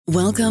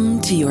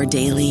Welcome to your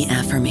daily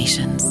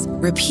affirmations.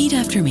 Repeat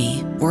after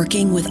me.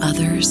 Working with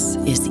others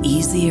is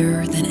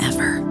easier than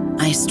ever.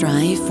 I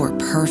strive for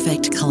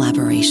perfect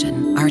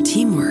collaboration. Our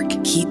teamwork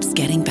keeps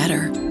getting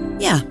better.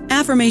 Yeah,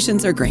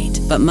 affirmations are great,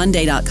 but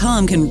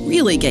Monday.com can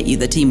really get you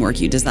the teamwork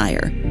you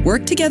desire.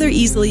 Work together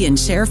easily and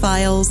share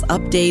files,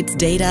 updates,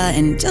 data,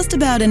 and just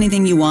about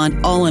anything you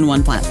want all in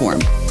one platform.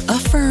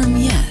 Affirm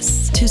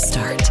yes to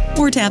start,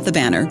 or tap the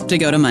banner to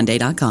go to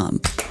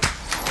Monday.com.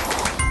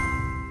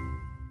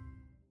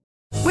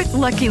 With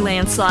Lucky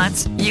Land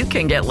Slots, you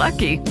can get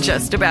lucky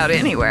just about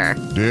anywhere.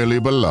 Dearly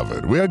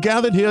beloved, we are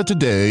gathered here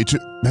today to...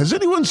 Has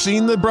anyone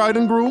seen the bride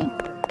and groom?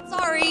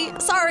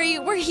 Sorry,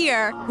 we're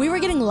here. We were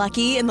getting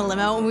lucky in the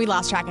limo and we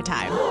lost track of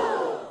time.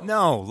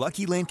 No,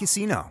 Lucky Land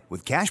Casino,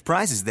 with cash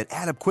prizes that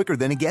add up quicker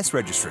than a guest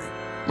registry.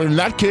 In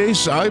that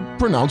case, I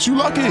pronounce you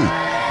lucky.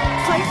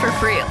 Play for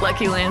free at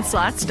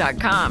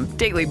LuckyLandSlots.com.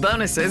 Daily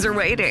bonuses are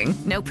waiting.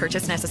 No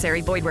purchase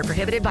necessary. Void where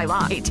prohibited by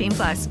law.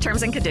 18+.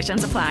 Terms and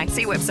conditions apply.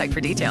 See website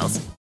for details.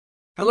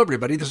 Hello,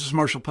 everybody. This is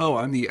Marshall Poe.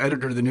 I'm the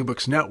editor of the New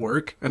Books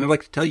Network, and I'd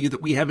like to tell you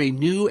that we have a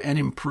new and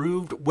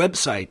improved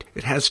website.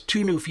 It has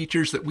 2 new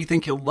features that we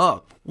think you'll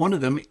love. One of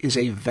them is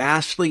a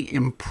vastly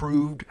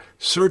improved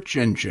search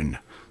engine,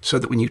 so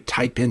that when you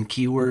type in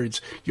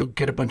keywords, you'll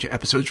get a bunch of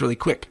episodes really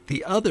quick.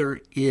 The other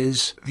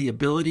is the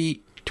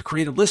ability to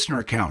create a listener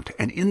account.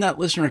 And in that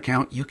listener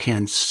account, you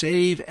can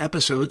save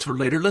episodes for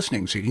later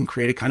listening. So you can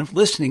create a kind of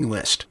listening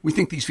list. We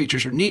think these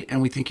features are neat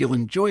and we think you'll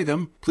enjoy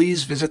them.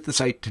 Please visit the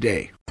site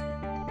today.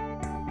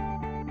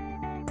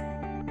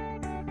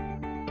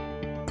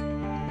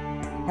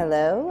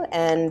 Hello,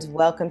 and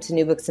welcome to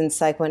New Books in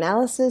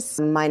Psychoanalysis.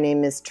 My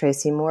name is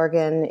Tracy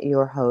Morgan,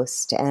 your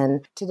host,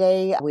 and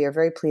today we are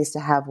very pleased to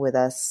have with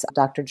us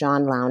Dr.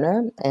 John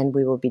Launer, and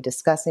we will be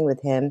discussing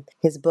with him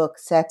his book,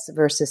 Sex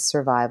versus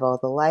Survival,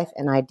 The Life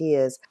and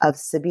Ideas of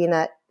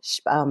Sabina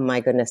oh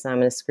my goodness, I'm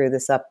going to screw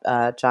this up,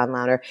 John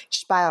Launer.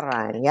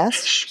 Spielrein, yes?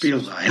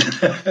 Spielrein.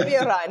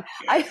 Spielrein.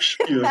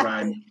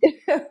 Spielrein.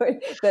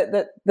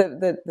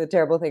 The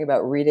terrible thing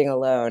about reading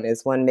alone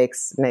is one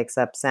makes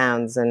up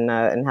sounds and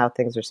how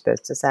things are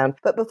supposed to sound.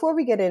 But before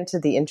we get into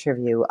the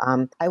interview,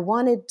 I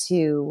wanted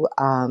to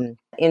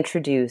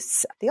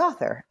introduce the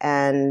author,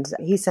 and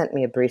he sent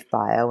me a brief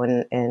bio,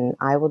 and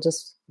I will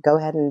just go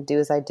ahead and do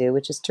as I do,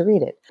 which is to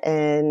read it,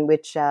 in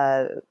which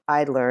I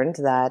learned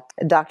that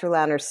Dr.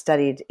 Launer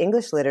studied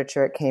English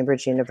literature at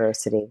Cambridge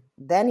University.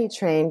 Then he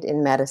trained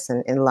in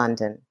medicine in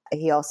London.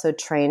 He also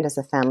trained as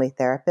a family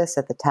therapist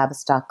at the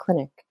Tavistock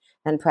Clinic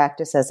and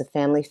practiced as a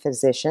family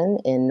physician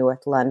in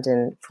North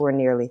London for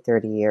nearly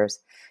 30 years,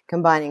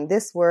 combining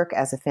this work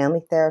as a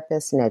family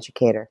therapist and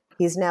educator.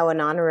 He's now an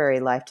honorary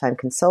lifetime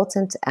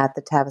consultant at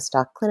the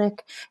Tavistock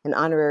Clinic, an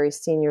honorary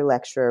senior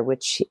lecturer,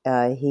 which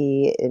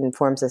he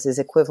informs us is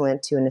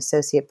equivalent to an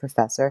associate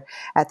professor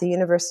at the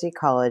University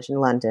College in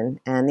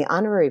London, and the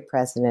honorary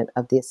president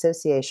of the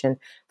Association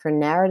for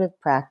Narrative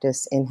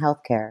Practice in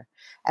Healthcare,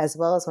 as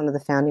well as one of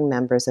the founding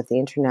members of the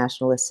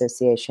International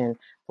Association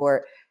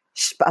for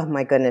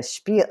Spielrein.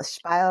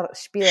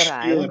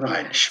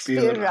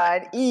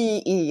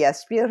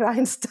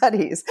 Spielrein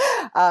studies.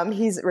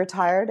 He's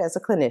retired as a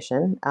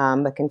clinician,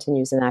 but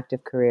continues an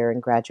active career in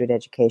graduate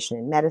education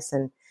in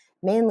medicine,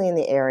 mainly in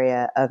the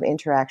area of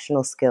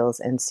interactional skills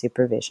and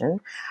supervision.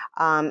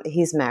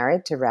 He's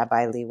married to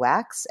Rabbi Lee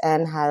Wax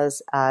and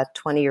has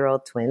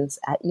 20-year-old twins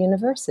at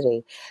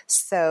university.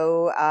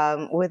 So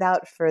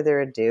without further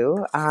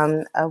ado,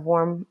 a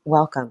warm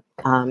welcome.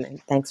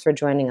 And thanks for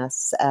joining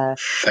us.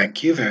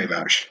 Thank you very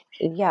much.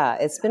 Yeah,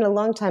 it's been a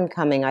long time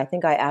coming. I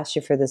think I asked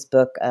you for this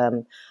book.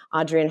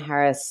 Audrey and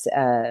Harris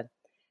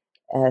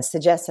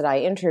suggested I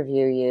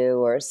interview you,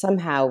 or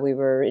somehow we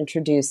were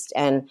introduced,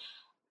 and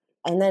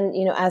then,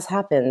 as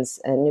happens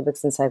in New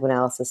Books in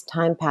Psychoanalysis,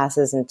 time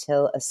passes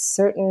until a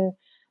certain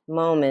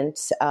moment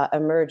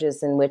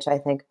emerges in which I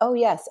think, oh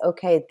yes,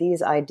 okay,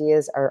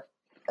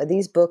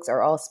 these books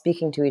are all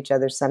speaking to each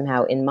other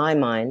somehow in my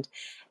mind,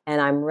 and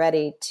I'm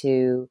ready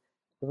to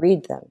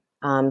read them.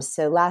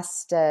 So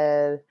last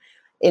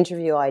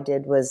interview I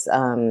did was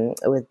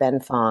with Ben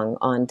Fong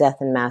on Death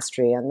and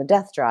Mastery on the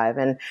Death Drive,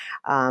 and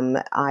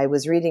I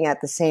was reading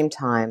at the same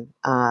time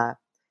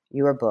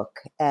your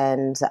book,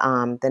 and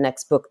the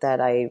next book that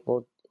I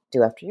will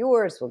do after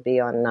yours will be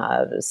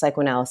on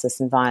psychoanalysis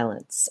and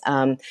violence.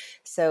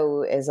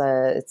 So it's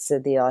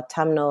the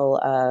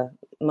autumnal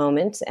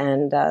moment,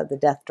 and the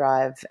Death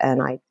Drive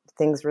and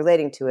things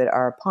relating to it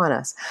are upon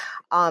us.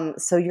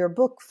 So your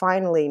book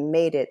finally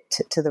made it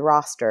to the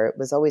roster. It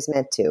was always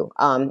meant to,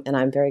 and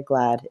I'm very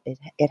glad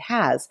it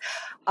has.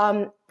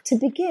 To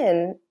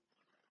begin,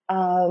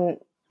 can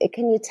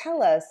you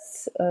tell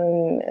us,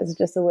 as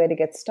just a way to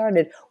get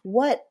started,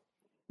 what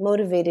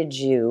motivated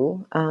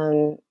you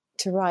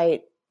to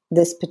write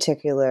this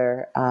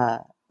particular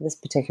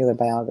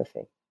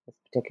biography, this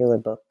particular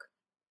book?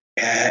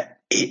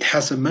 It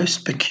has a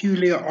most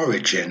peculiar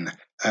origin.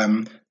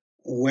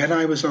 when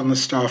I was on the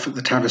staff at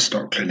the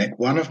Tavistock Clinic,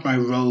 one of my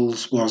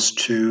roles was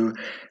to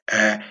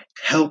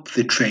help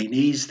the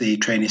trainees, the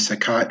trainee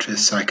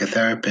psychiatrists,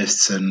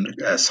 psychotherapists,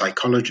 and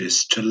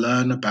psychologists to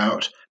learn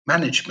about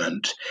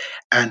management.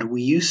 And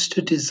we used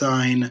to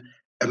design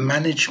a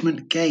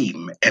management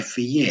game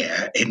every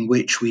year in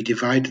which we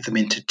divided them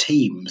into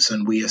teams,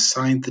 and we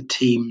assigned the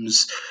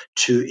teams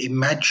to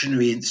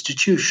imaginary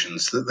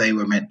institutions that they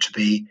were meant to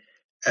be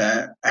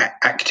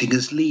acting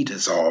as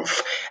leaders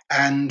of.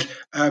 And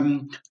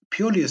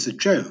purely as a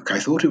joke, I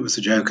thought it was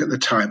a joke at the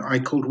time, I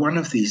called one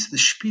of these the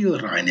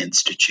Spielrein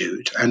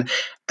Institute. And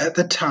at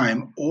the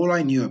time, all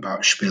I knew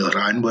about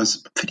Spielrein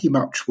was pretty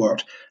much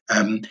what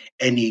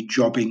any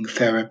jobbing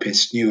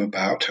therapist knew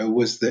about her,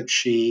 was that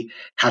she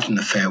had an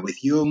affair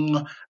with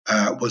Jung,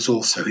 was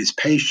also his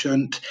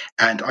patient,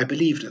 and I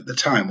believed at the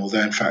time,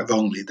 although in fact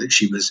wrongly, that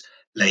she was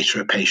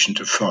later a patient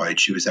of Freud.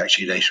 She was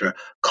actually later a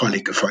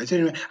colleague of Freud.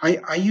 Anyway,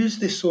 I used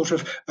this sort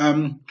of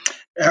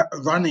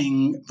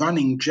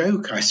running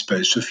joke, I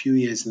suppose, for a few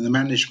years in the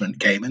management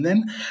game. And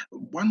then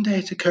one day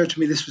it occurred to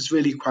me this was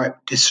really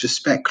quite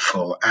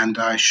disrespectful and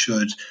I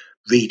should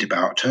read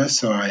about her.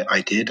 So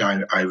I did.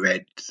 I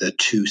read the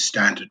two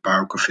standard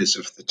biographies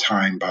of the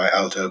time by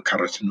Aldo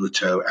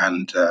Caratenuto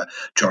and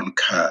John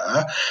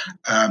Kerr,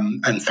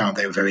 and found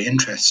they were very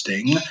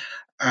interesting.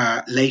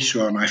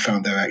 Later on, I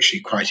found they were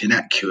actually quite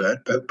inaccurate,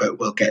 but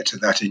we'll get to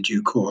that in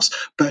due course.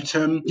 But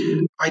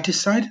I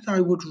decided I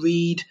would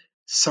read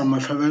some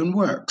of her own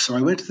work. So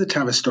I went to the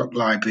Tavistock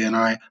Library and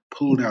I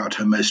pulled out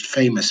her most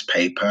famous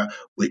paper,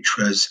 which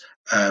was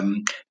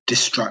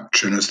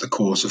Destruction as the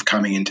Cause of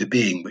Coming into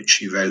Being, which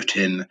she wrote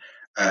in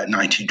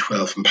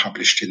 1912 and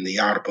published in the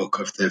Jahrbuch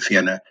of the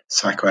Vienna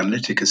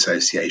Psychoanalytic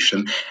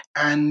Association.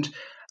 And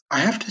I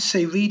have to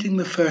say, reading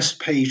the first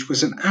page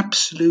was an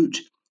absolute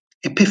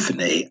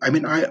epiphany. I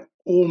mean, I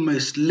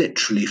almost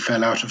literally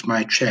fell out of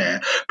my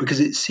chair because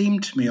it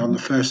seemed to me on the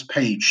first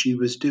page she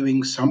was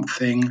doing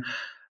something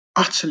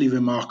utterly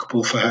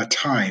remarkable for her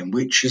time,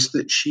 which is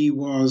that she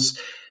was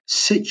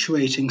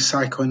situating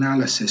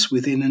psychoanalysis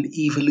within an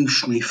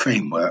evolutionary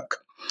framework.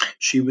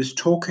 She was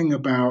talking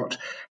about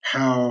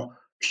how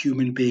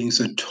human beings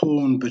are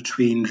torn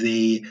between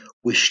the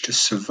wish to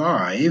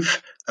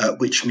survive,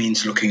 which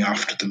means looking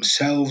after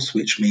themselves,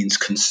 which means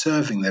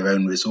conserving their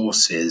own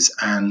resources,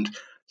 and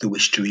the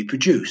wish to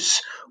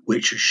reproduce,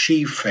 which, as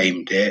she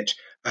framed it,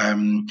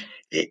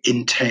 it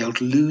entailed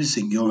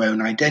losing your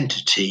own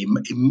identity,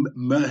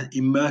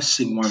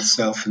 immersing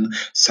oneself in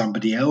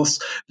somebody else,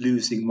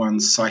 losing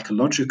one's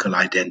psychological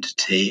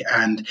identity,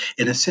 and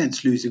in a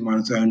sense losing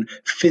one's own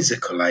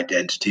physical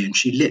identity. And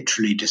she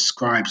literally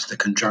describes the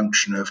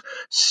conjunction of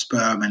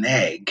sperm and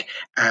egg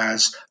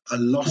as a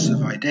loss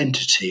of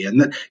identity,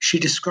 and that she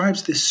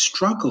describes this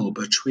struggle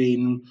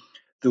between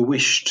the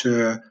wish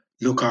to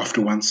look after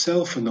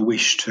oneself and the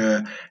wish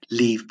to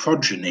leave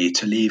progeny,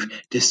 to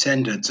leave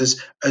descendants,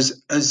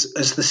 as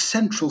the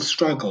central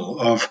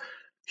struggle of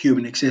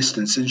human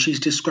existence. And she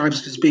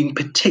describes it as being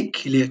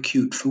particularly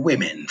acute for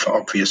women for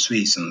obvious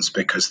reasons,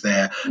 because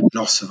their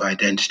loss of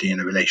identity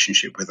in a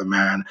relationship with a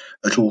man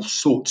at all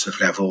sorts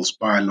of levels,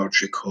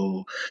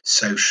 biological,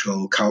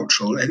 social,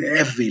 cultural, at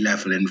every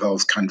level,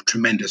 involves kind of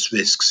tremendous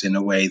risks in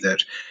a way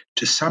that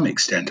to some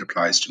extent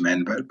applies to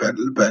men,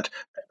 but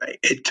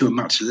to a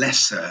much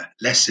lesser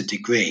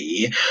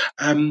degree.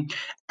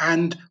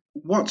 And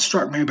what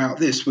struck me about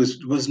this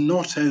was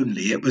not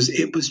only it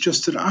was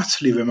just an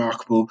utterly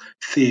remarkable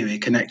theory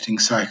connecting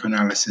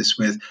psychoanalysis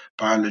with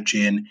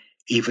biology and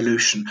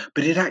evolution,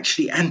 but it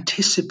actually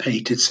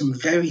anticipated some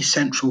very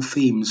central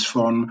themes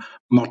from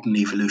modern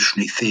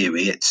evolutionary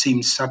theory. It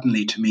seems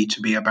suddenly to me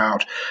to be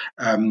about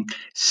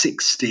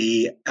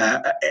 60,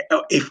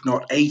 if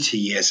not 80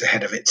 years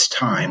ahead of its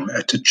time,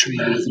 to trade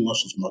with a lot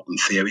of modern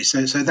theory.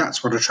 So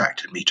that's what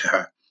attracted me to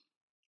her.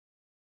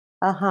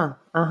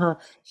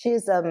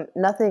 She's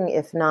nothing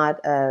if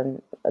not the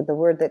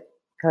word that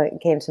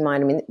came to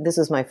mind. I mean, this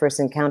was my first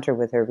encounter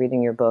with her,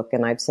 reading your book,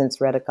 and I've since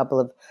read a couple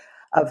of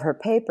her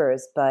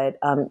papers, but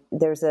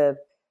there's a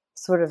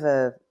sort of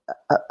a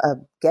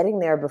getting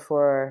there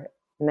before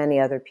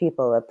many other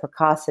people, a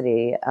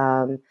precocity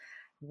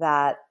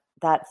that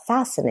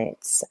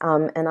fascinates.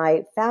 And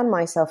I found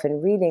myself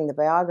in reading the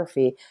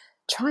biography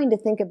trying to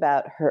think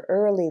about her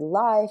early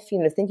life,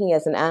 thinking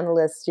as an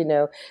analyst, sort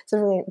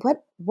of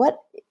what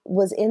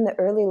was in the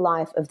early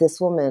life of this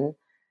woman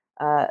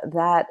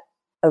that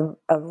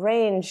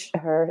arranged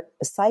her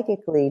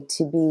psychically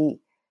to be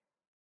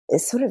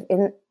sort of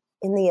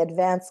in the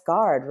advance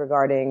guard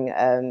regarding,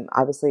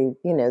 obviously,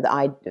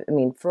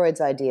 Freud's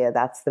idea,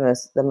 that's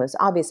the most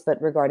obvious, but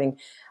regarding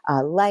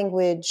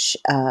language,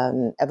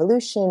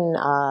 evolution,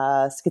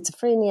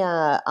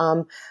 schizophrenia.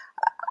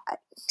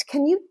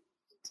 Can you,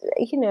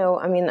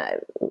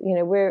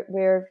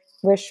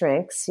 we're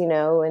shrinks,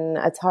 and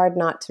it's hard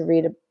not to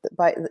read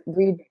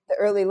the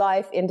early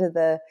life into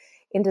the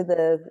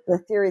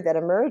theory that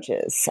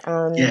emerges.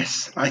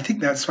 Yes, I think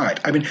that's right.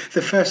 I mean,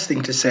 the first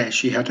thing to say is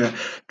she had a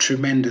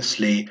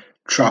tremendously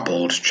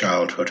troubled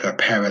childhood. Her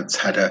parents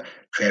had a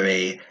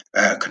very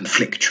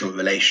conflictual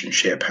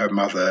relationship. Her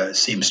mother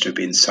seems to have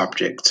been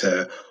subject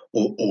to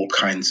all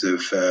kinds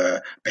of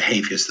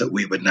behaviors that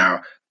we would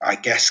now, I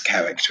guess,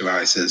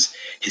 characterize as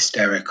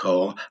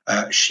hysterical.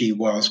 She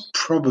was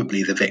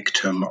probably the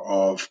victim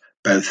of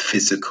both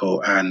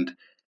physical and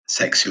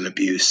sexual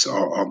abuse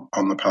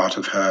on the part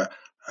of her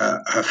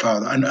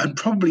father, and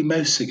probably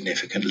most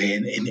significantly,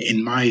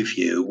 in my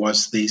view,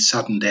 was the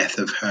sudden death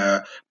of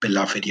her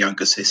beloved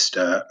younger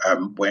sister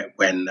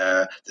when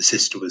the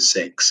sister was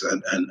 6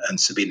 and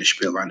Sabine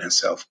Spielrein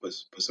herself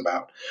was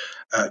about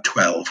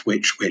 12,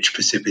 which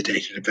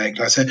precipitated a very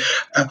So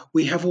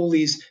we have all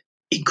these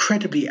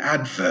incredibly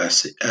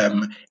adverse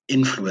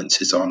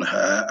influences on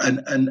her,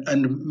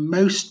 and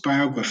most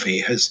biography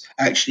has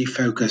actually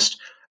focused,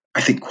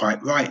 I think,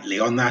 quite rightly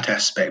on that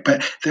aspect.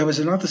 But there was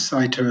another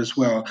side to her as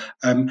well.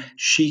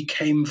 She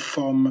came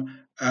from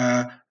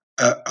a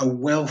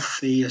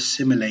wealthy,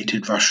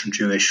 assimilated Russian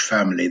Jewish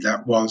family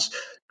that was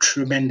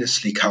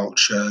tremendously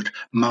cultured,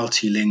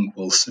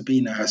 multilingual.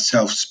 Sabine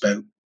herself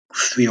spoke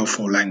 3 or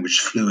 4 languages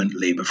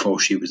fluently before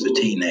she was a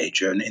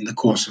teenager, and in the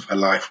course of her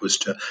life was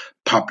to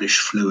publish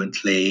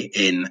fluently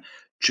in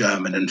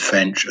German and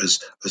French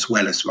as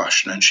well as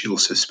Russian, and she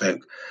also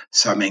spoke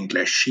some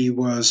English. She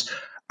was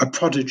a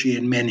prodigy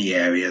in many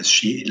areas.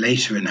 She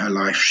later in her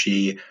life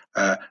she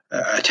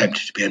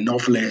attempted to be a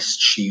novelist.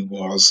 She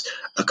was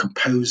a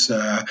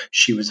composer.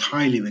 She was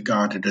highly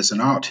regarded as an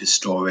art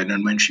historian,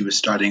 and when she was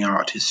studying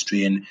art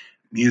history in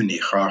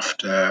Munich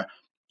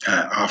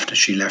after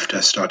she left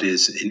her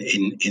studies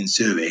in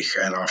Zurich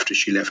and after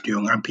she left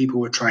Jung, and people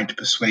were trying to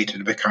persuade her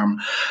to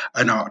become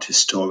an art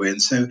historian.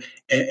 So,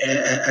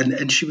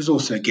 and she was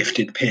also a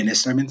gifted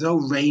pianist. I mean, there's a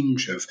whole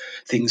range of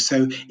things.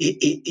 So,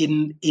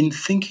 in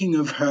thinking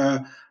of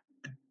her,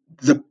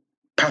 the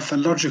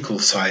pathological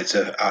sides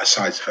of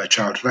her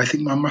childhood, I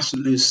think one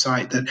mustn't lose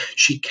sight that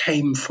she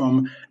came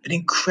from an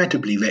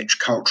incredibly rich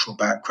cultural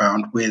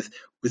background with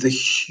a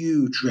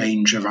huge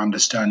range of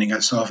understanding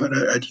herself.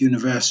 At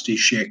university,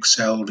 she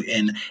excelled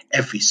in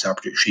every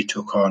subject she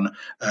took on,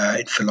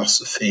 in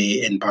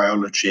philosophy, in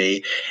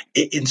biology.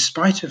 In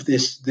spite of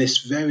this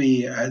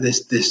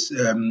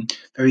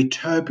very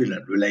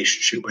turbulent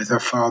relationship with her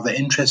father,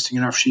 interesting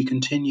enough, she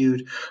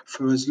continued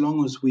for as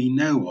long as we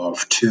know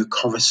of to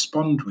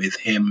correspond with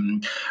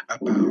him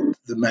about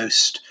the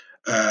most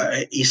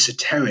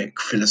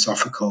esoteric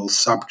philosophical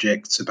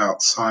subjects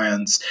about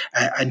science,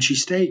 and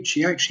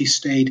she actually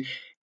stayed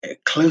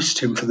close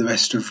to him for the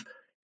rest of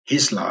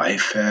his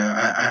life,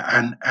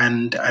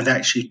 and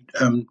actually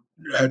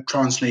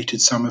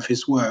translated some of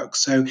his work.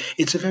 So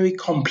it's a very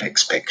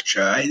complex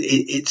picture.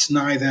 It's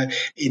neither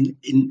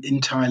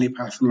entirely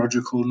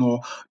pathological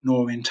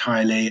nor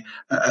entirely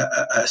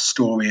a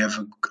story of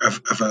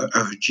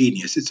a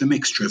genius. It's a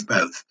mixture of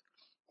both.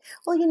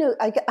 Well,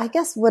 I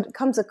guess what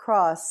comes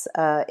across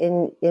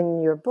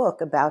in your book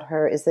about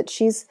her is that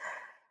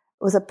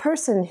was a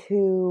person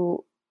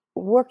who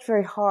worked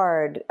very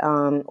hard,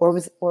 or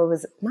was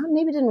not,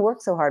 maybe didn't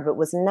work so hard, but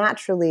was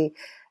naturally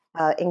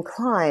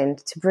inclined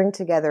to bring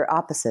together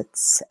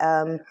opposites.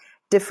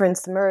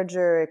 Difference,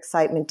 merger,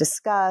 excitement,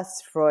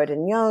 disgust, Freud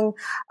and Jung,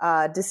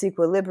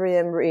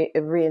 disequilibrium,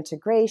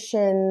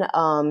 reintegration,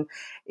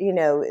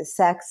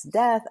 sex,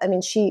 death. I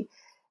mean,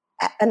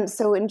 and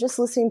so in just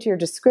listening to your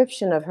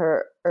description of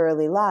her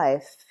early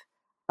life,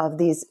 of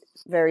these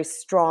very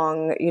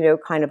strong,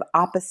 kind of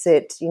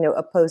opposite,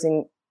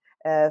 opposing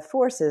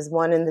forces,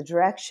 one in the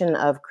direction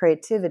of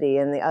creativity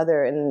and the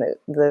other in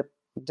the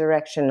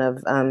direction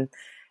of,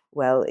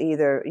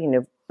 either,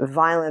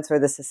 violence or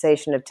the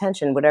cessation of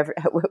tension,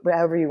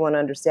 however you want to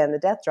understand the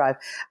death drive.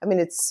 I mean,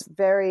 it's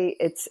very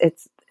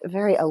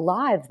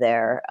alive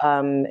there,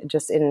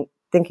 just in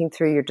thinking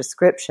through your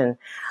description.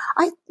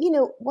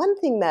 One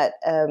thing that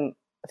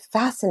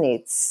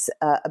fascinates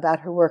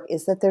about her work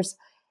is that there's,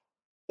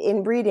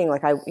 in reading,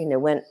 like I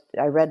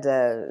read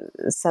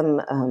some,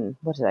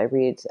 what did I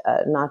read?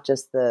 Not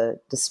just the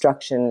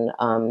destruction,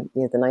 the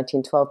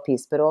 1912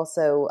 piece, but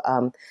also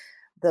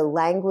the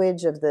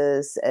language of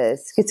the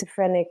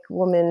schizophrenic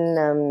woman,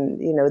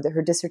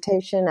 her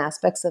dissertation,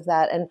 aspects of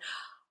that. And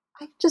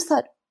I just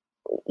thought,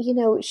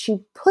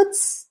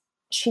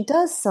 she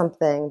does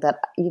something that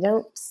you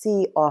don't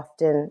see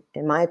often,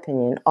 in my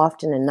opinion,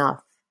 often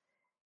enough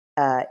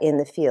in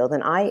the field.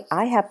 And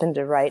I happen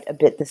to write a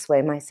bit this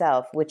way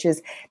myself, which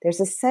is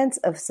there's a sense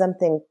of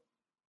something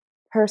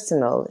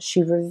personal.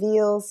 She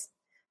reveals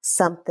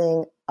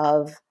something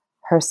of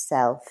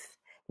herself,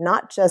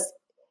 not just,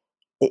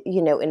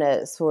 in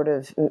a sort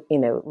of,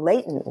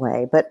 latent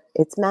way, but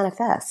it's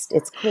manifest,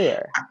 it's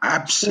clear.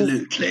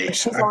 Absolutely.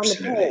 She's on the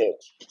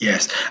page.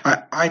 Yes.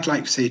 I'd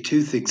like to say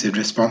 2 things in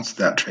response to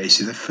that,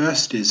 Tracy. The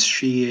first is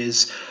she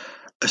is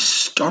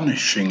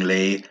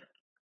astonishingly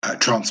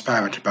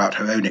transparent about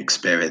her own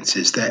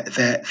experiences.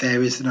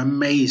 There is an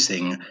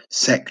amazing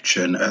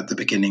section at the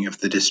beginning of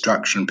the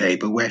Destruction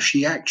paper where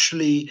she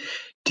actually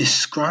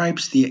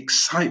describes the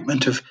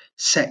excitement of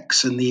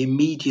sex and the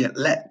immediate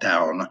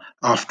letdown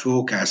after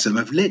orgasm.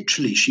 Of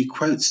literally, she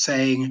quotes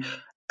saying,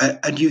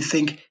 and you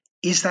think,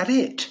 is that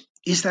it?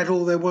 is that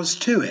all there was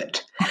to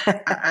it?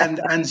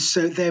 and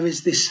so there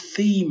is this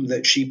theme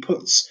that she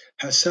puts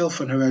herself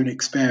and her own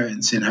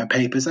experience in her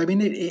papers. I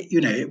mean,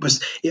 it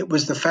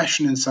was the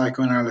fashion in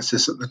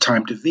psychoanalysis at the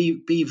time to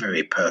be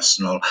very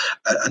personal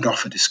and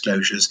offer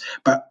disclosures,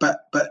 but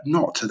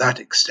not to that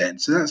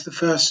extent. So that's the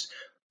first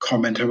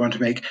comment I want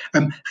to make.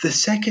 The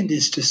second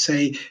is to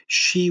say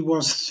she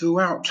was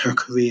throughout her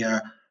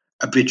career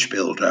a bridge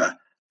builder.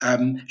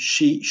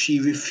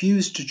 She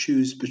refused to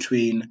choose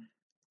between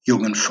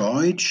Jung and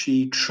Freud.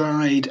 She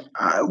tried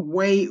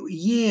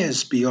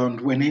years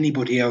beyond when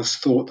anybody else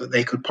thought that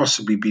they could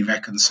possibly be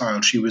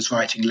reconciled. She was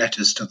writing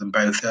letters to them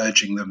both,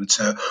 urging them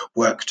to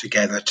work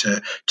together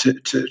to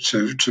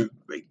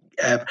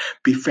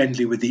be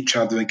friendly with each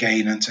other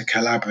again and to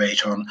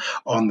collaborate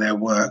on their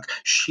work.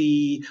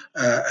 She,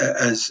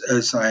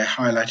 as I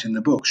highlight in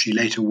the book, she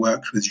later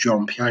worked with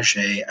Jean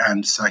Piaget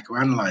and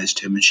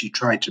psychoanalyzed him, and she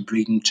tried to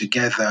bring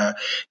together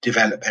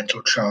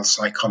developmental child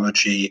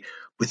psychology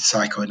with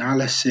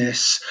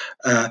psychoanalysis.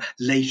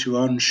 Later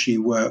on, she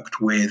worked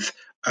with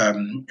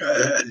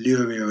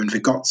Luria and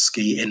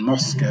Vygotsky in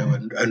Moscow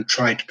and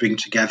tried to bring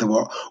together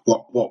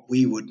what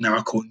we would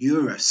now call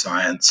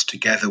neuroscience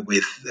together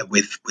with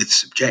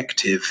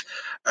subjective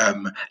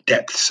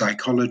depth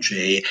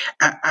psychology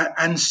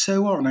and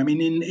so on. I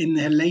mean, in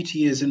her later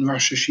years in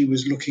Russia, she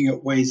was looking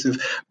at ways of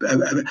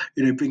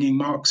bringing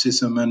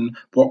Marxism and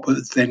what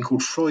was then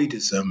called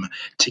Freudism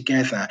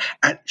together.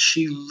 And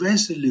she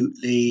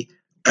resolutely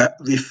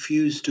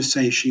refused to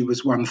say she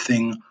was one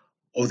thing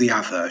or the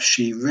other.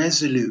 She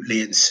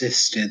resolutely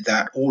insisted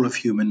that all of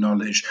human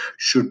knowledge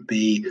should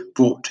be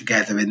brought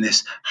together in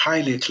this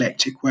highly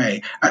eclectic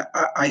way.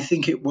 I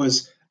think it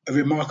was a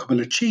remarkable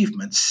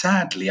achievement.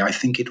 Sadly, I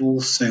think it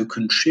also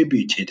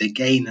contributed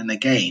again and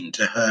again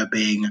to her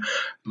being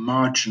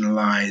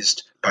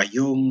marginalized by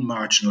Jung,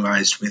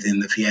 marginalized within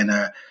the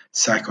Vienna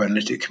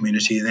psychoanalytic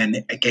community, and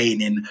then again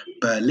in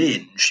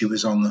Berlin. She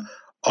was on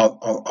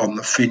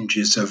the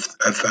fringes of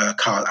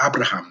Karl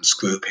Abraham's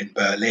group in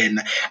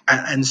Berlin,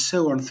 and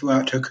so on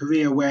throughout her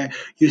career, where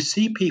you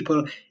see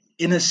people,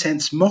 in a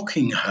sense,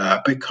 mocking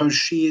her because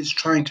she is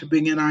trying to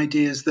bring in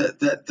ideas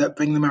that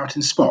bring them out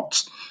in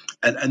spots.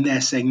 And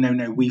they're saying,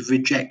 no, we've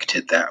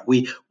rejected that.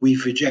 We've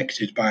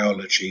rejected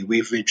biology.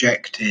 We've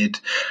rejected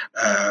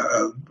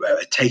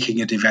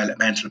taking a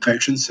developmental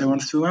approach, and so on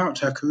throughout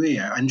her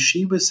career. And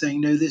she was saying,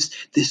 no,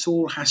 this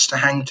all has to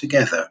hang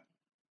together.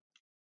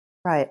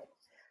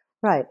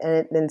 Right,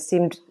 and it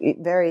seemed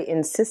very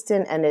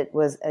insistent, and it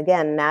was,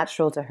 again,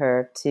 natural to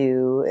her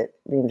to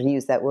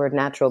use that word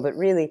natural, but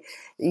really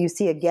you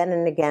see again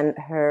and again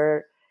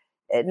her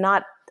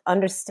not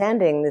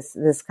understanding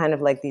this kind of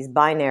like these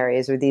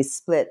binaries or these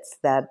splits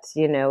that,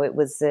 it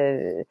was,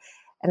 and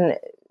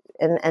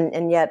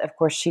yet, of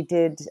course, she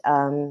did,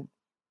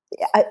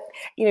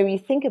 you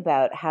think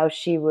about how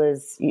she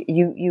was,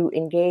 you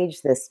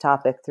engage this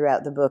topic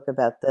throughout the book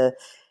about the,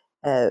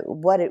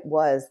 what it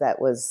was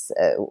that was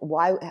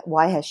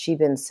why has she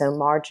been so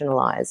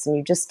marginalized, and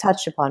you just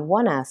touched upon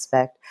one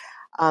aspect,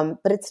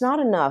 but it's not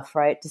enough,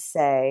 right, to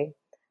say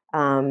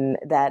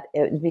that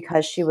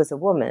because she was a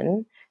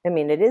woman. I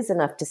mean, it is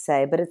enough to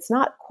say, but it's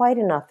not quite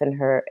enough in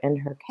her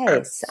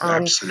case.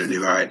 Absolutely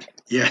right.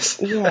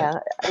 Yes.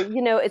 Yeah,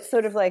 it's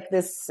sort of like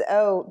this.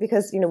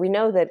 Because we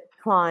know that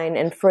Klein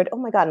and Freud. Oh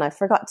my God! And I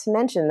forgot to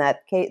mention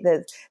that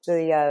the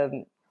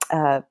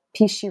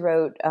piece she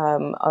wrote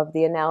of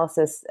the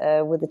analysis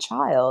with a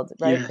child,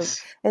 right?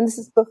 Yes. And this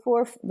is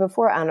before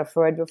Anna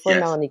Freud, before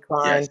Melanie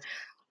Klein.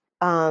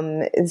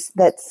 Yes. Is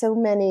that so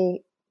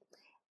many?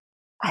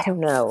 I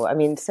don't know. I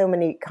mean, so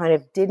many kind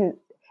of didn't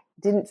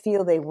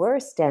feel they were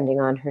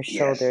standing on her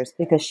shoulders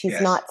because she's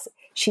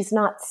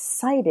not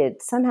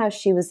cited. Somehow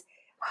she was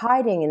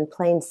hiding in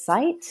plain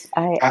sight.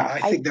 I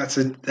think that's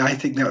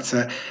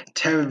a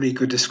terribly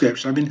good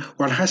description. I mean,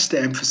 one has to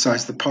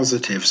emphasize the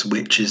positives,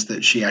 which is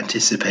that she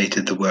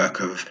anticipated the work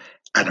of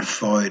Anna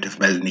Freud, of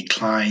Melanie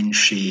Klein.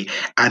 She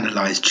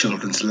analyzed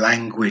children's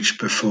language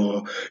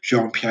before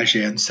Jean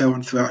Piaget and so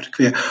on throughout her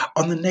career.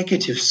 On the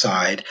negative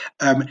side,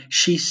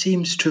 she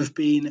seems to have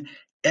been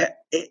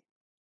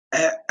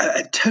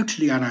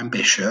totally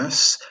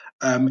unambitious,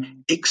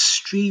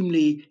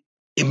 extremely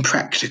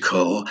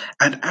impractical,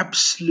 and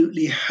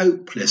absolutely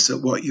hopeless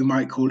at what you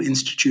might call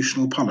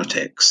institutional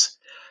politics.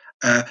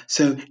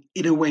 So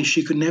in a way,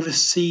 she could never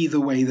see the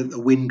way that the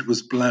wind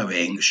was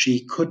blowing.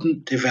 She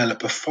couldn't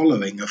develop a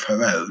following of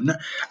her own.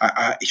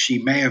 She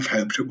may have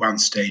hoped at one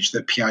stage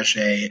that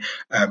Piaget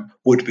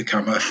would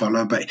become her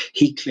follower, but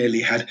he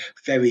clearly had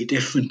very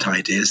different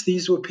ideas.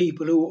 These were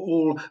people who were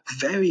all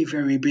very,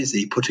 very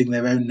busy putting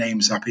their own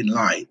names up in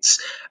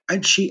lights.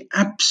 And she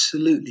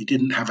absolutely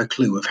didn't have a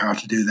clue of how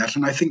to do that,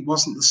 and I think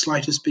wasn't the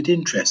slightest bit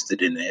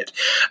interested in it.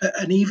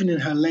 And even in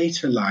her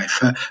later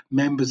life,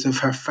 members of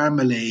her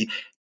family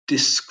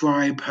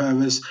describe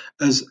her as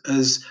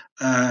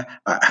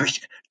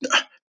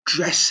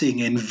dressing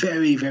in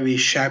very, very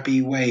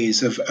shabby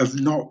ways, of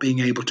not being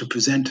able to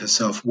present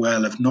herself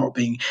well, of not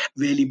being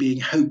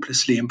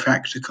hopelessly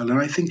impractical. And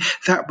I think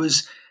that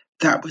was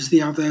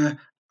the other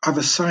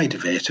other side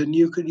of it, and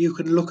you can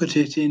look at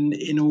it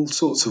in all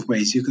sorts of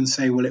ways. You can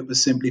say, well, it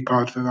was simply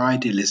part of her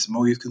idealism,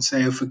 or you can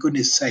say, oh, for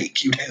goodness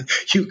sake,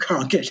 you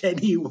can't get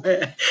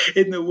anywhere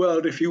in the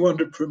world if you want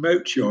to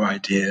promote your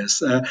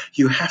ideas.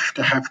 You have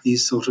to have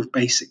these sort of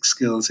basic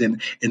skills in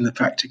the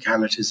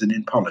practicalities and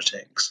in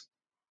politics.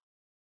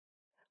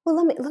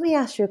 Well, let me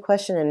ask you a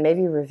question and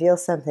maybe reveal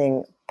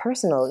something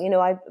personal.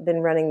 I've been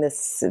running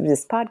this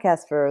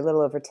podcast for a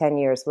little over 10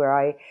 years,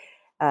 where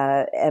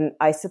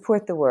I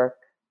support the work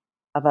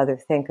of other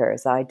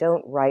thinkers. I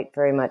don't write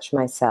very much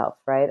myself,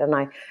 right?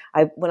 And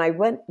when I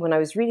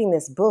was reading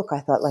this book,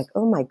 I thought, like,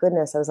 oh my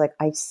goodness, I was like,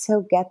 I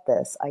so get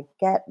this. I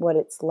get what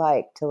it's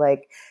like to,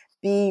 like,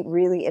 be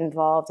really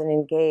involved and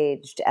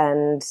engaged,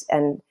 and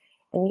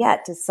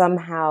yet to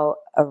somehow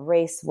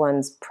erase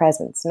one's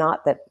presence.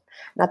 Not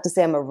to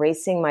say I'm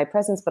erasing my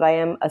presence, but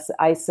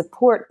I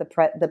support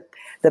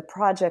the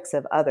projects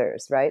of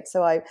others, right?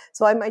 So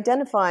I'm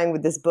identifying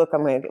with this book.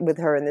 I'm with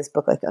her in this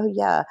book, like, oh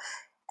yeah.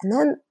 And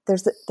then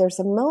there's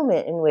a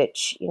moment in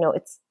which,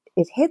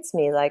 it hits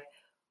me like,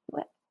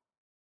 what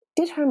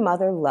did her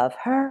mother love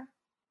her?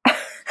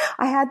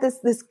 I had this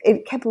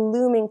it kept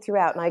looming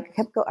throughout, and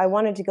I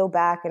wanted to go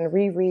back and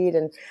reread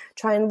and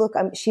try and look.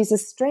 She's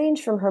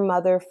estranged from her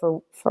mother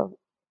for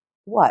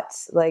what?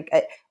 Like,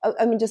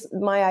 I mean, just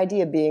my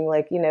idea being,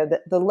 like,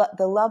 the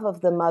love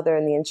of the mother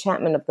and the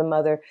enchantment of the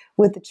mother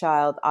with the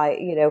child,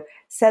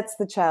 sets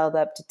the child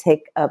up to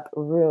take up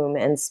room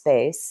and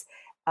space.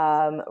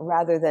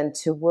 Rather than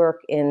to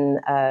work and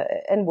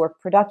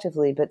work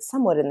productively, but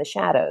somewhat in the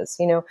shadows,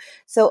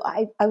 So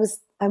I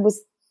was,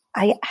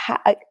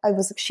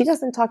 she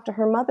doesn't talk to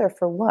her mother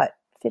for what?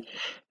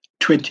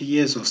 20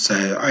 years or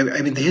so.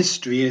 I mean, the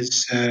history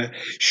is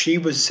she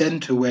was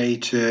sent away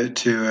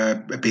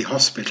to be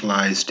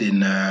hospitalized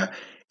in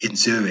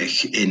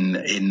Zurich in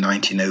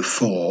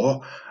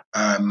 1904.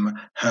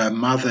 Her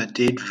mother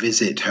did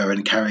visit her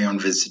and carry on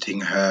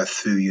visiting her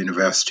through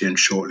university and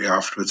shortly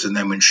afterwards, and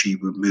then when she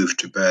moved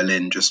to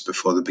Berlin just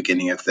before the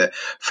beginning of the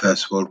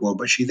First World War.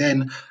 But she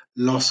then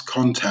lost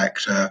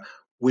contact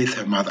with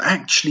her mother,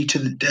 actually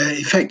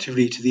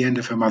effectively to the end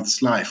of her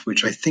mother's life,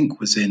 which I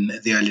think was in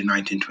the early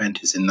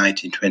 1920s, in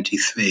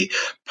 1923.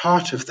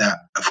 Part of that,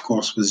 of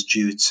course, was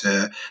due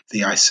to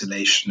the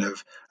isolation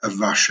of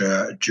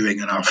Russia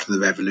during and after the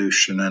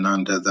revolution and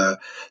under the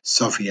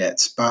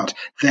Soviets. But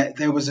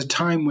there was a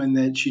time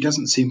when she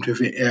doesn't seem to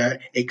have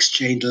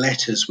exchanged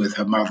letters with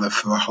her mother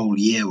for a whole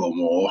year or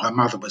more. Her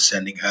mother was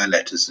sending her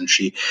letters and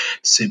she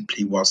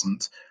simply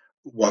wasn't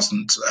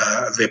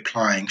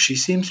replying. She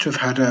seems to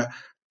have had a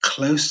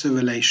closer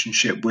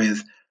relationship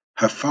with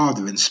her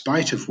father, in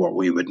spite of what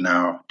we would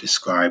now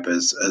describe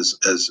as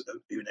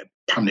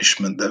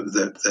punishment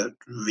that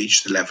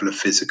reached the level of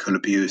physical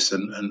abuse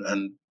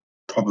and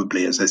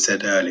probably, as I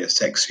said earlier,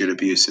 sexual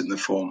abuse in the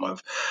form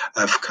of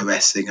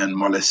caressing and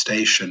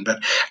molestation.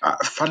 But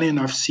funny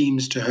enough,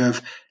 seems to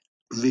have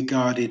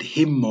regarded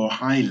him more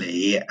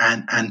highly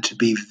and to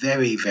be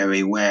very,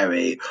 very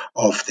wary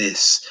of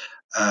this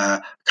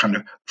kind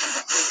of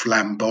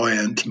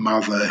flamboyant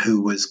mother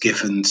who was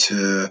given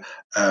to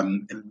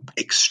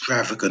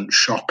extravagant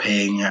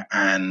shopping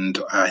and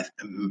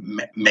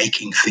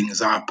making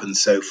things up and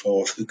so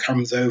forth, who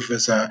comes over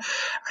as I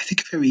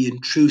think, a very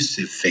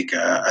intrusive figure,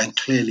 and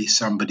clearly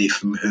somebody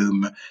from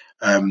whom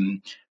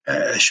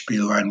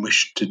Spielrein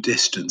wished to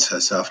distance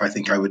herself. I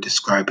think I would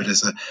describe it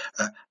as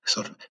a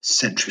sort of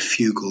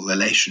centrifugal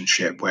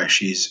relationship where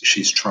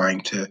she's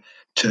trying to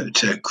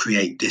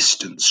create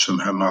distance from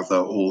her mother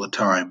all the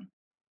time.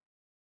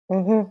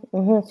 Mm-hmm,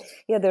 mm-hmm.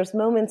 Yeah, there's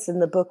moments in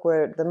the book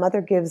where the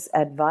mother gives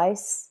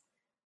advice,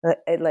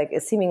 like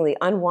seemingly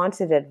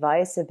unwanted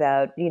advice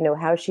about,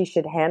 how she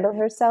should handle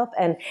herself,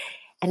 and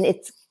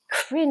it's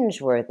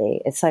cringeworthy.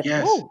 It's like,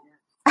 yes. Oh,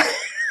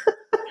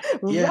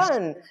 yes.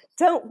 Run,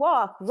 don't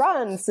walk,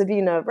 run,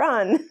 Sabina,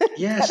 run.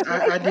 Yes,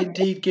 and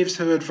indeed gives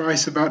her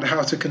advice about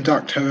how to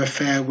conduct her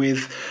affair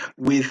with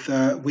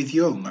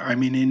Jung. I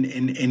mean,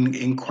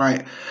 in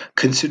quite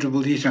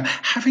considerable detail.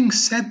 Having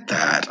said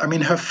that, I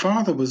mean, her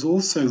father was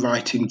also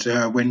writing to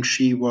her when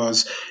she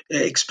was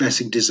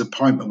expressing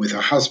disappointment with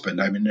her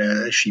husband. I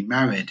mean, she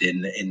married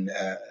in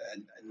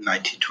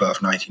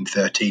 1912,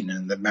 1913,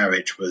 and the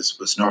marriage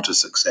was not a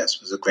success,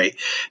 was a great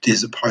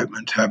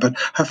disappointment to her. But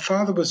her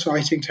father was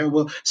writing to her,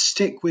 well,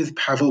 stick with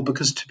Pavel,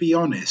 because to be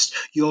honest,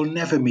 you'll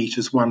never meet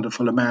as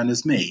wonderful a man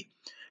as me.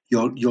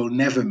 You'll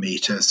never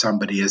meet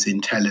somebody as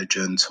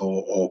intelligent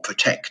or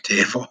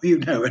protective, or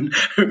and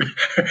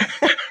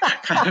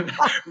kind of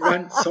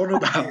rants on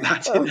about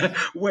that in a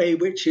way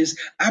which is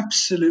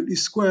absolutely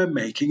squirm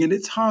making, and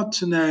it's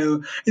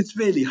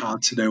really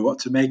hard to know what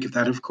to make of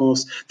that. Of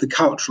course, the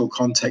cultural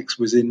context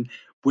was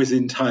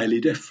entirely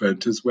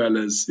different, as well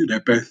as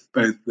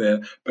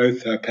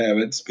both her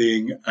parents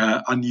being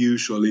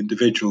unusual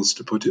individuals,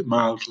 to put it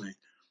mildly.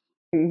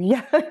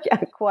 Yeah,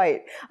 yeah,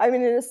 quite. I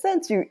mean, in a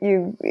sense,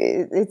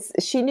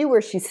 she knew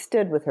where she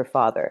stood with her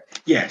father.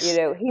 Yes.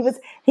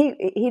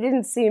 He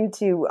didn't seem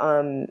to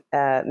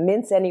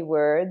mince any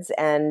words,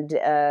 and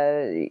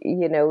he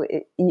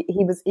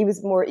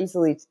was more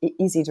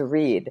easy to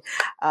read.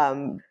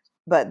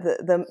 But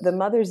the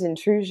mother's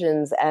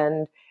intrusions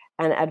and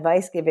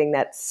advice giving,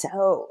 I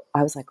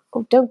was like,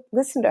 oh, don't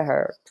listen to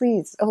her,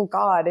 please. Oh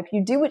God, if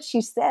you do what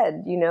she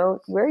said,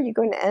 where are you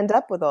going to end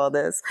up with all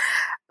this?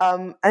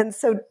 And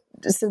so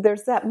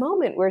there's that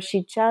moment where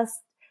she just,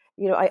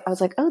 I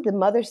was like, oh, the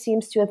mother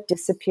seems to have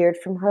disappeared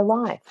from her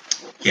life.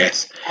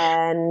 Yes.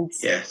 And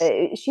yes.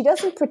 She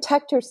doesn't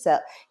protect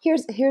herself.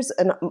 Here's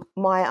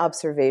my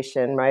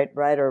observation,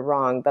 right or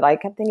wrong, but I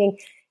kept thinking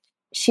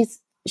she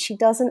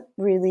doesn't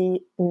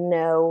really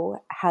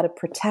know how to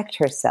protect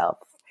herself.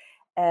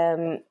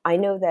 I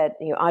know that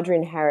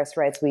Adrienne Harris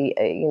writes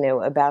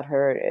about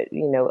her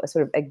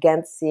sort of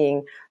against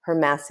seeing her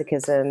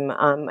masochism.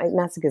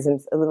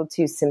 Masochism's a little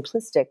too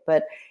simplistic,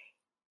 but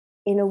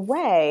in a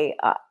way,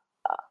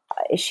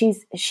 she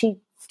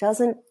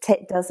doesn't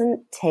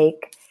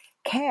take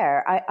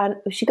care.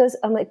 She goes,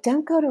 I'm like,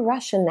 don't go to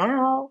Russia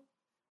now.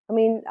 I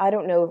mean, I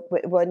don't know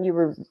when you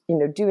were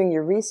doing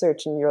your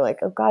research and you're like,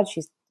 oh God,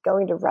 she's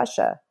going to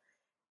Russia.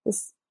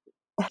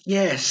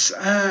 Yes,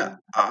 I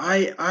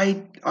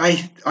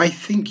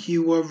think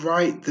you were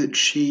right that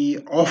she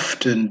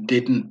often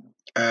didn't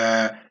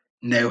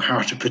know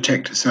how to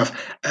protect herself.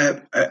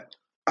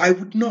 I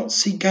would not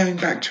see going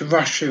back to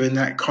Russia in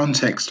that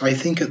context. I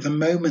think at the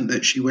moment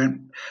that she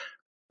went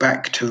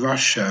back to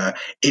Russia,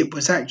 it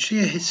was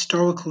actually a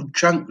historical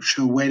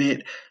juncture when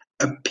it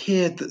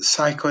appeared that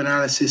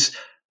psychoanalysis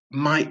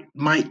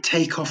might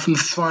take off and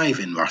thrive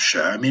in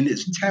Russia. I mean,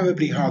 it's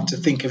terribly hard to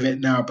think of it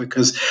now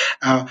because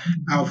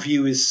our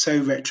view is so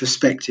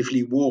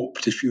retrospectively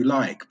warped, if you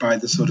like, by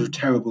the sort of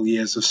terrible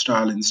years of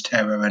Stalin's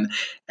terror and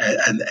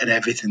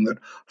everything that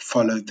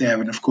followed there,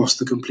 and of course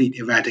the complete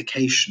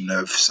eradication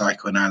of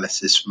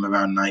psychoanalysis from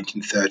around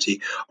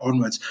 1930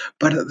 onwards.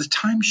 But at the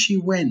time she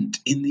went,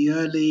 in the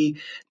early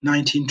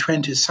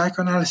 1920s,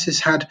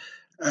 psychoanalysis had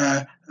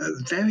a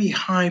very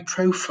high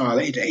profile.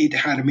 It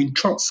had, I mean,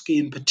 Trotsky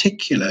in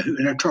particular,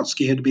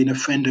 Trotsky had been a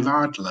friend of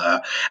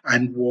Adler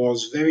and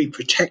was very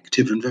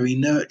protective and very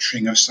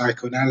nurturing of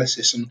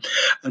psychoanalysis.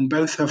 And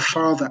both her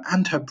father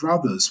and her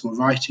brothers were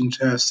writing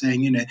to her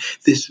saying,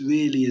 this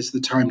really is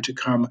the time to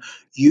come.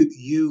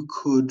 You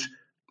could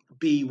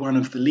be one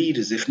of the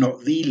leaders, if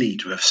not the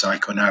leader of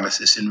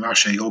psychoanalysis in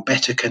Russia. You're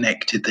better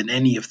connected than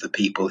any of the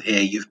people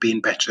here. You've been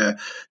better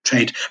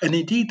trained. And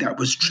indeed, that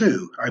was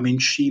true. I mean,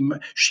 she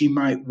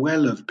might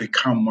well have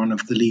become one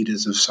of the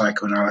leaders of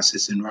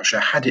psychoanalysis in Russia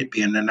had it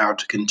been allowed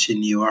to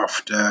continue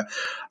after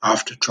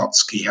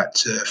Trotsky had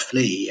to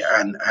flee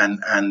and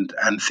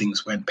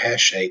things went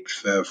pear-shaped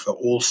for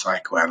all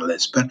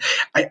psychoanalysts. But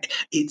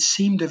it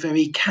seemed a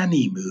very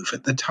canny move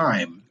at the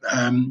time.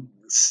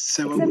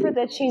 Except for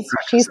that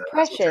she's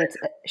prescient.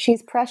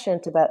 She's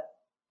prescient about.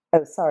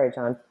 Oh, sorry,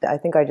 John. I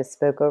think I just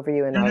spoke over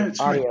you, and our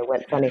audio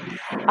went funny.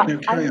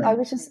 I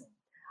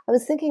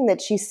was thinking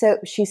that she's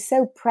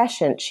so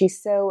prescient.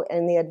 She's so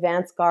in the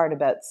advance guard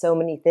about so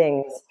many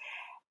things,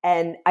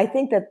 and I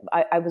think that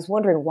I was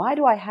wondering why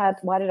did I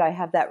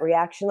have that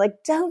reaction?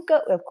 Like, don't go.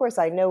 Of course,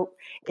 I know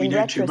in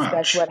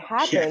retrospect what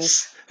happened,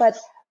 yes. but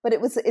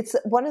it's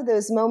one of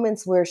those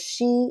moments where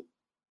she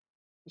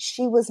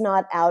was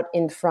not out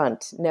in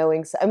front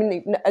knowing. I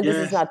mean, this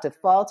is not to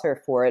fault her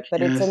for it,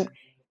 but it's an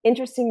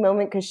interesting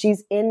moment because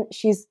she's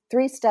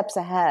 3 steps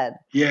ahead.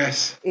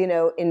 Yes.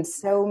 In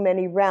so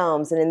many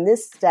realms. And in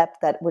this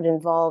step that would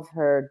involve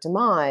her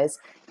demise,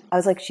 I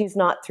was like, she's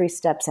not 3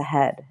 steps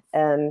ahead.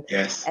 And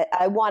yes.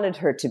 I wanted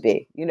her to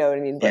be, you know what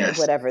I mean? Yes.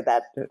 Whatever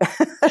that.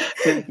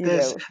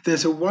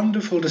 There's a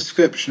wonderful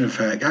description of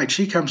her. It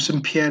actually comes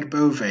from Pierre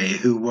Beauvais,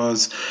 who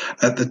was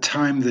at the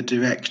time the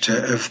director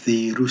of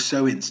the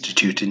Rousseau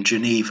Institute in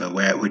Geneva,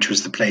 which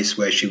was the place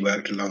where she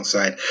worked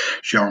alongside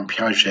Jean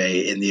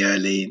Piaget in the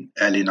early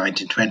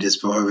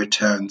 1920s for her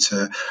return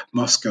to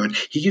Moscow. And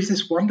he gives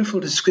this wonderful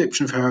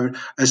description of her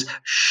as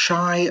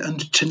shy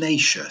and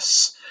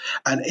tenacious.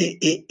 And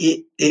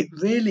it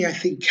really, I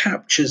think,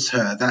 captures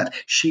her that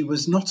she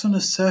was not an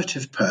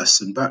assertive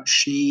person, but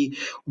she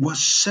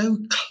was so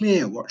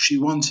clear what she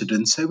wanted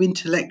and so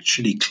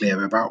intellectually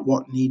clear about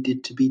what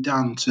needed to be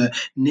done to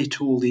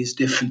knit all these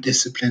different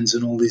disciplines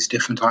and all these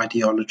different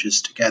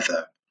ideologies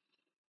together.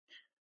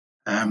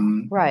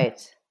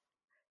 Right.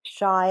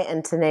 Shy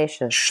and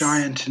tenacious. Shy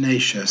and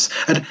tenacious.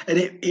 And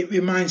it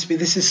reminds me,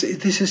 this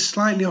is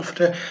slightly off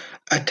a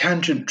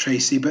tangent,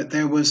 Tracy, but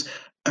there was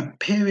a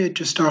period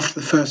just after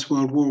the First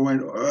World War,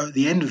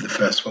 the end of the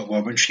First World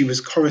War, when she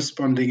was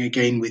corresponding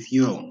again with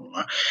Jung.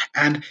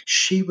 And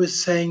she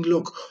was saying,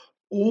 look,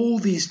 all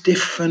these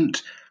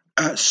different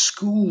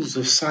schools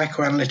of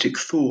psychoanalytic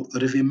thought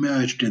that have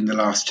emerged in the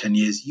last 10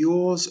 years,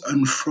 yours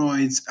and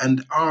Freud's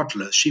and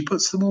Adler's, she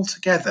puts them all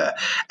together.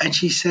 And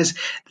she says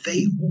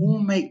they all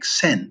make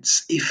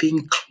sense if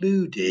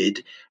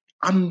included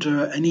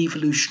under an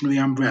evolutionary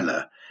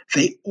umbrella.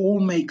 they all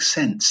make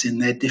sense in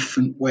their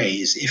different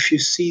ways. If you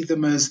see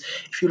them as,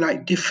 if you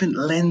like, different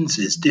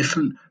lenses,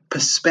 different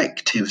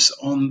perspectives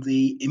on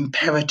the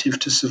imperative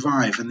to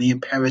survive and the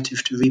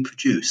imperative to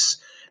reproduce.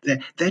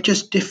 They're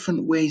just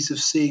different ways of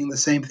seeing the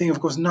same thing.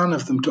 Of course, none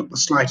of them took the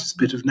slightest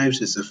bit of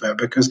notice of her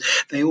because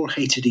they all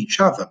hated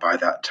each other by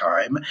that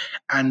time.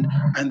 And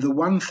the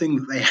one thing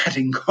that they had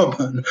in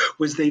common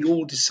was they'd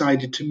all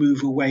decided to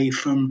move away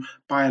from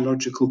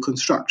biological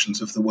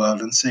constructions of the world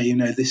and say,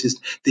 this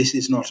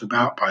is not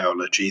about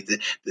biology.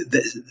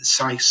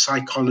 The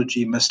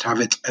psychology must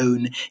have its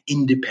own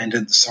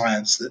independent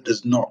science that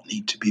does not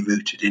need to be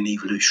rooted in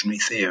evolutionary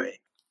theory.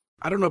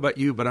 I don't know about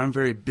you, but I'm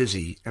very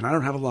busy and I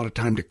don't have a lot of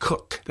time to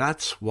cook.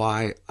 That's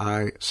why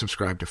I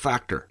subscribe to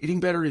Factor. Eating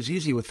better is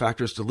easy with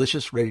Factor's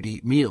delicious,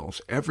 ready-to-eat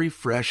meals. Every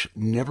fresh,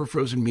 never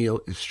frozen meal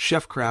is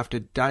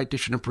chef-crafted,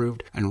 dietitian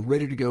approved, and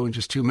ready to go in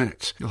just 2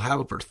 minutes. You'll have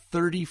over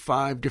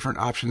 35 different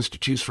options to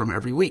choose from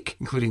every week,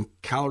 including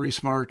Calorie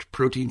Smart,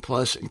 Protein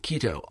Plus, and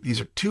Keto. These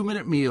are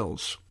 2-minute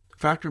meals.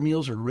 Factor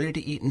meals are ready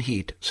to eat and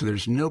heat, so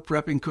there's no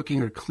prepping,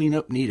 cooking, or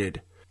cleanup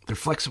needed. They're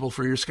flexible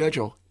for your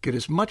schedule. Get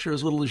as much or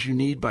as little as you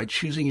need by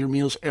choosing your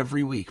meals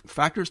every week.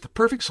 Factor is the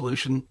perfect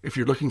solution if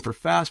you're looking for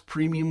fast,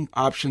 premium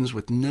options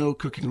with no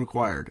cooking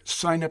required.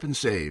 Sign up and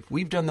save.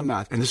 We've done the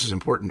math, and this is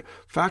important.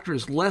 Factor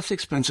is less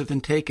expensive than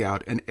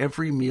takeout, and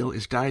every meal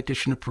is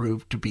dietitian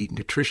approved to be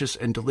nutritious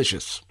and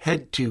delicious.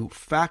 Head to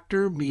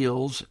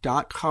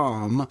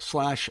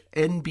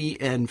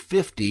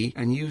factormeals.com/NBN50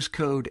 and use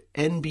code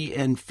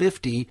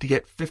NBN50 to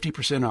get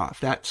 50% off.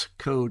 That's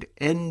code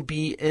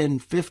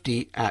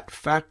NBN50 at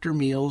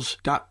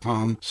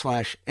factormeals.com/NBN50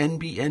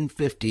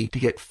 to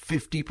get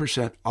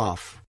 50%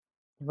 off.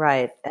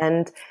 Right.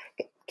 And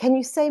can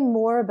you say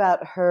more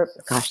about her?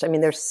 Gosh, I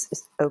mean,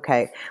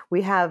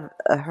 we have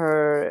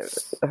her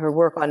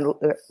work on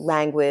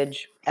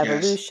language,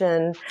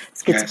 evolution,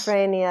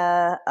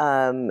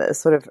 schizophrenia,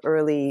 sort of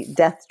early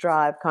death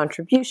drive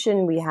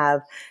contribution. We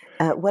have,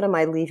 what am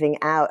I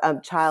leaving out?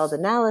 Child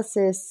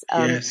analysis.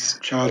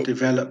 Child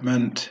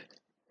development.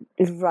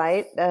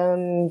 Right.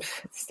 I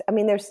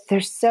mean, there's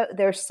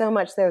so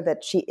much there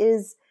that she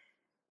is.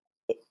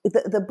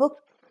 The book,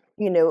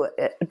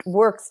 it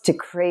works to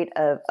create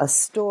a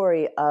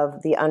story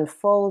of the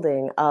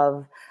unfolding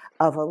of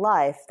a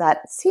life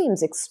that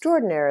seems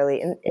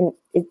extraordinarily, and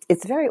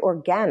it's very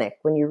organic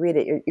when you read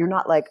it. You're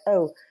not like,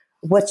 oh,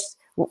 what's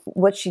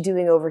she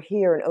doing over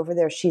here and over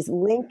there? She's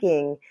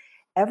linking.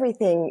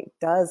 Everything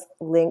does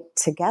link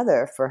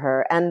together for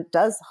her and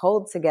does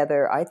hold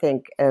together, I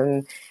think.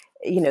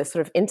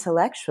 Sort of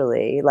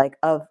intellectually, like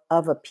of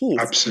a piece.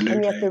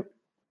 Absolutely. And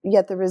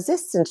yet the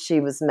resistance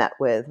she was met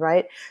with,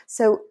 right?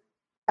 So,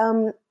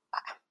 can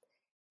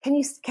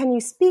you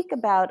speak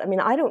about? I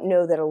mean, I don't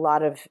know that a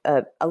lot of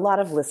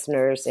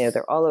listeners,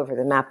 they're all over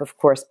the map, of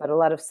course, but a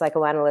lot of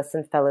psychoanalysts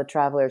and fellow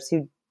travelers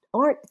who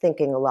aren't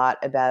thinking a lot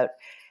about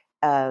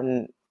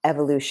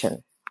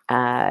evolution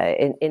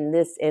in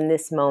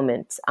this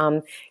moment.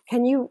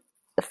 Can you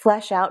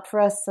flesh out for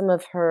us some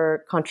of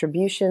her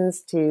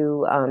contributions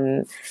to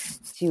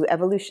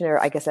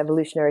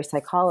evolutionary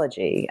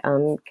psychology?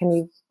 Can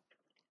you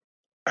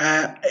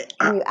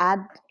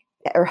add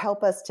or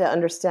help us to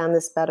understand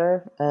this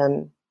better?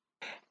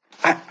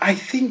 I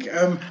think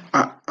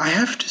I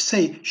have to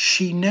say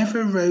she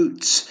never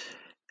wrote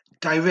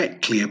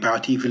directly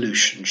about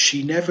evolution.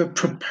 She never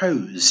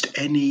proposed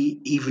any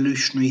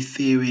evolutionary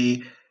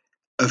theory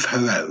of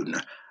her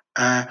own.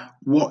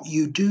 What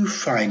you do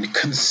find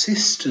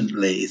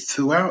consistently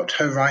throughout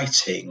her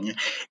writing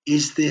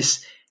is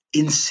this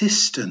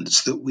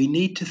insistence that we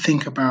need to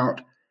think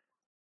about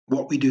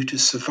what we do to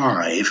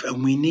survive,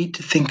 and we need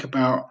to think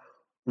about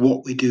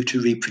what we do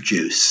to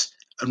reproduce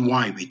and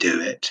why we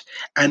do it.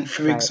 And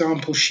for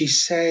example, she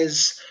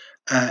says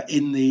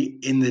in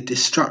the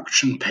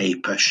Destruction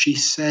paper, she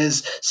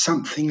says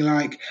something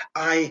like,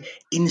 I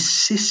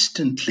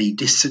insistently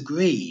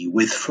disagree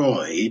with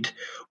Freud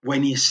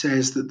when he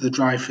says that the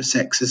drive for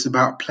sex is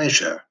about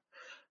pleasure.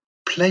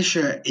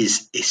 Pleasure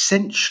is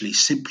essentially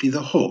simply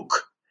the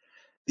hook.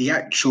 The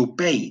actual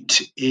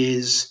bait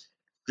is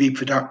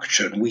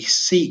reproduction. We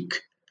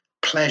seek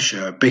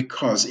pleasure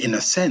because, in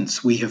a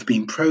sense, we have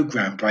been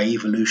programmed by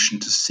evolution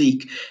to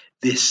seek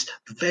this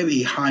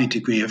very high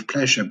degree of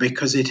pleasure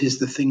because it is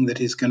the thing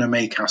that is going to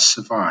make us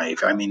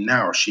survive. I mean,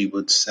 now she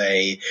would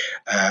say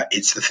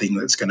it's the thing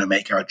that's going to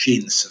make our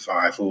genes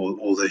survive,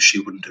 although she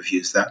wouldn't have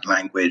used that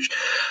language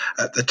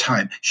at the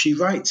time. She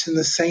writes in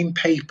the same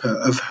paper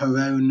of her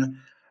own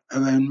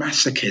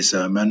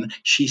masochism, and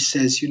she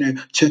says,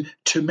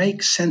 to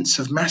make sense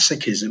of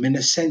masochism, in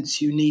a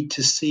sense, you need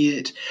to see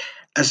it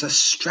as a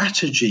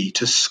strategy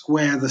to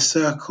square the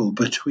circle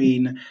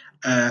between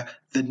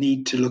the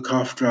need to look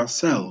after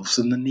ourselves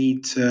and the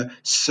need to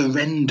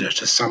surrender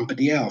to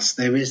somebody else.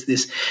 There is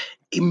this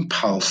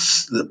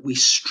impulse that we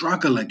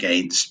struggle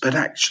against but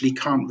actually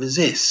can't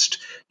resist,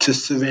 to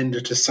surrender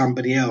to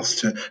somebody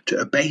else, to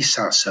abase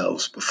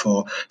ourselves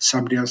before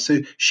somebody else.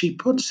 So she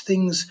puts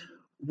things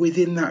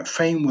within that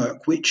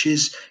framework which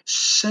is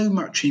so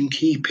much in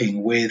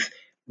keeping with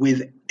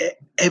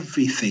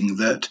everything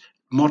that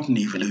modern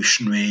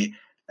evolutionary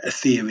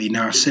theory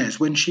now says.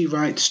 When she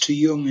writes to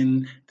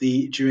Jung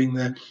during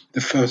the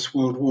First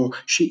World War,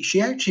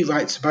 she actually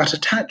writes about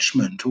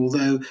attachment,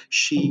 although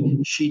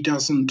she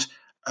doesn't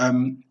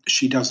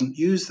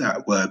use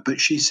that word, but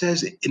she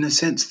says, in a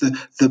sense,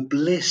 the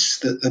bliss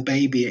that the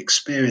baby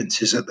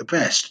experiences at the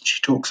breast.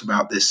 She talks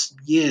about this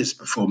years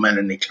before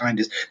Melanie Klein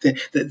does, that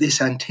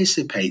this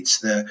anticipates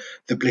the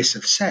bliss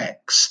of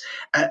sex,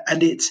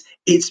 and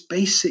it's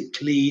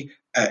basically.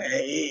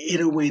 In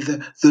a way,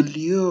 the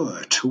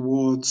lure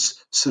towards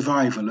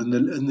survival and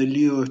the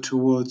lure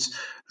towards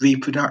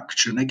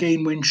reproduction.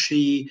 Again, when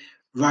she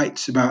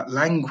writes about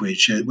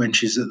language, when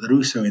she's at the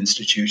Rousseau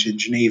Institute in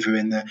Geneva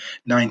in the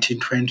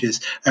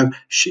 1920s,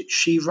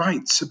 she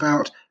writes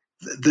about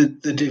the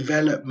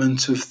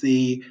development of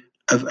the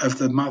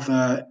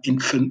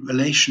mother-infant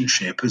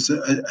relationship as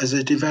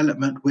a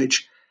development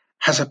which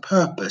has a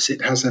purpose.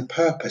 It has a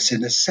purpose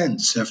in a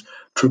sense of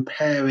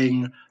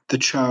preparing the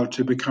child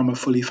to become a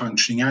fully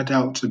functioning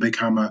adult, to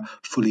become a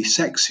fully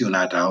sexual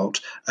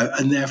adult,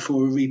 and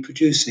therefore a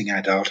reproducing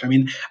adult. I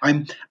mean,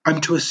 I'm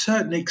to a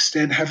certain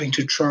extent having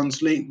to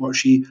translate what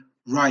she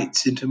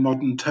writes into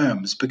modern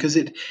terms, because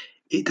it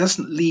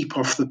doesn't leap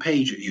off the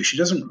page at you. She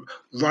doesn't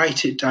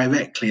write it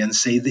directly and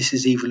say this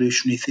is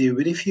evolutionary theory.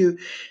 But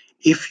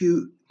if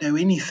you know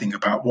anything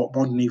about what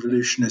modern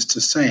evolutionists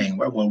are saying,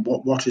 well,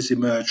 what has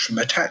emerged from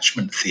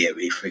attachment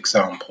theory, for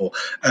example,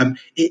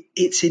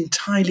 it's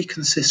entirely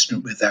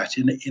consistent with that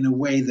in a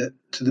way that,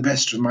 to the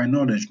best of my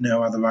knowledge,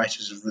 no other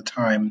writers of the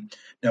time,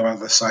 no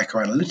other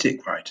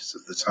psychoanalytic writers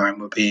of the time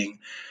were being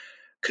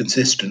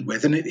consistent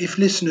with. And if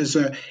listeners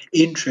are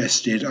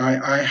interested,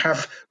 I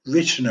have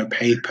written a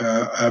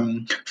paper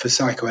for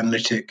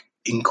Psychoanalytic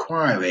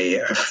Inquiry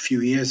a few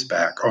years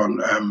back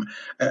on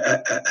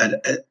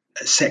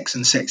sex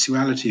and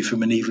sexuality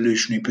from an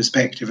evolutionary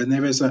perspective, and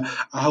there is a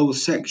whole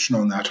section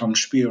on that, on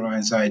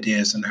Spielrein's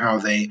ideas and how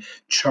they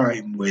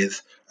chime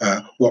with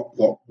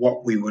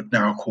what we would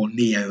now call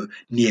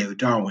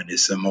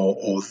neo-Darwinism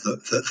or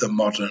the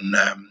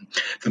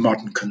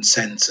modern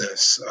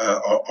consensus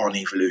on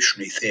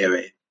evolutionary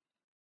theory.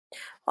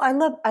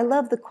 Well, I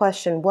love the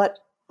question, what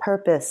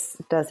purpose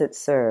does it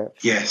serve?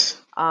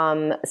 Yes.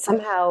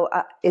 Somehow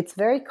it's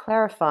very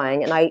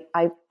clarifying, and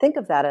I think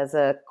of that as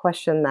a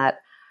question that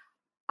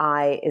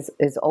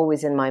is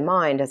always in my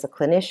mind as a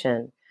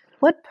clinician.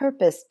 What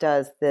purpose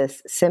does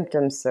this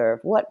symptom serve?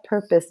 What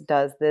purpose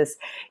does this,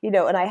 and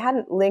I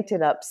hadn't linked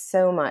it up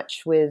so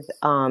much with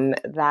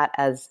that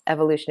as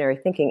evolutionary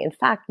thinking. In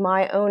fact,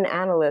 my own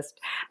analyst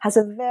has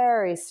a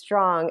very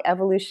strong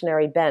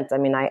evolutionary bent. I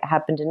mean, I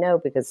happen to know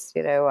because,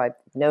 I've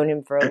known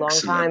him for a long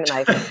time,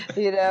 and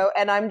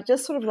and I'm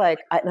just sort of like,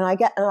 I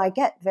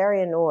get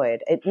very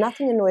annoyed.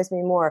 Nothing annoys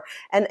me more.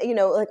 And,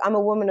 like, I'm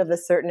a woman of a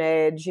certain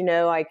age,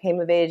 I came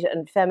of age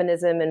and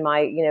feminism and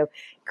my,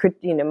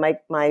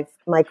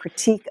 my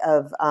critique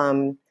of,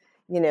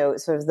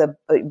 sort of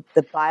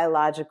the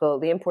biological,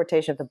 the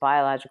importation of the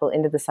biological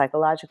into the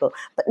psychological.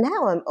 But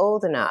now I'm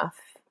old enough,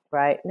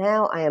 right?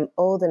 Now I am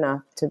old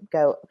enough to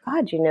go,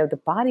 God, the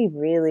body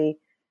really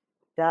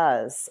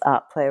does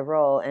play a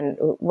role. And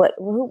what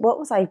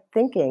was I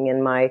thinking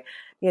in my,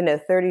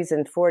 30s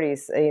and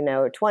 40s,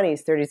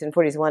 20s, 30s and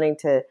 40s, wanting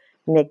to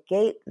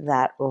negate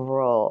that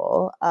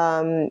role?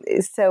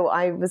 So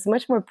I was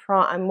much more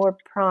I'm more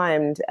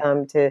primed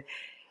to.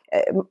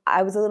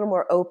 I was a little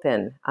more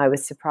open. I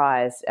was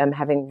surprised,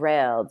 having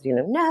railed,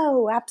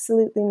 no,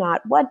 absolutely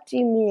not. What do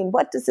you mean?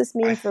 What does this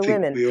mean for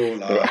women? We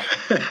all are.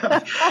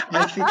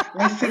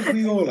 I think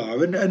we all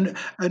are,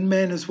 and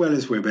men as well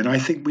as women. I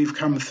think we've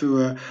come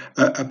through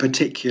a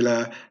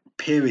particular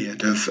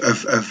period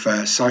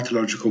of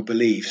psychological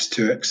beliefs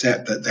to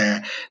accept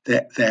that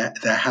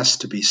there has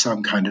to be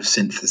some kind of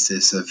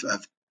synthesis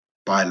of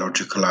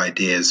biological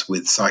ideas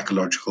with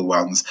psychological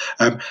ones,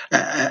 and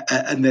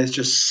there's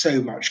just so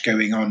much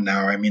going on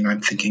now. I mean, I'm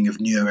thinking of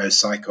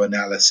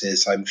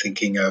neuropsychoanalysis. I'm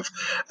thinking of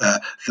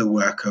the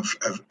work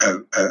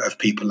of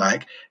people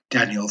like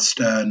Daniel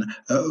Stern,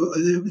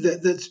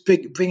 that's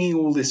bringing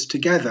all this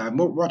together. And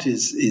what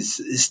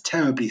is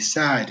terribly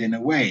sad in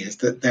a way is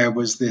that there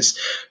was this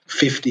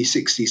 50,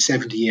 60,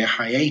 70-year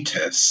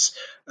hiatus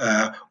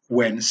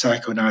when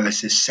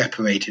psychoanalysis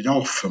separated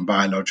off from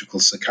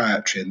biological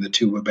psychiatry, and the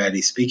two were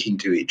barely speaking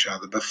to each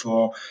other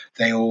before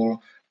they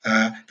all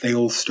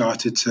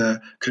started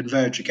to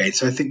converge again.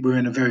 So I think we're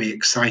in a very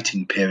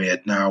exciting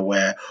period now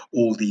where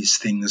all these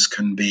things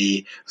can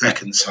be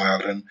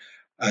reconciled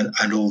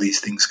and all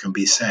these things can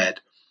be said.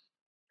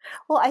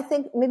 Well, I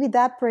think maybe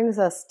that brings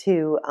us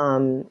to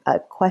a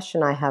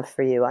question I have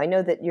for you. I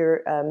know that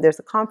there's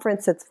a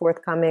conference that's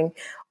forthcoming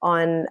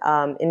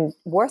in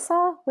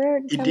Warsaw.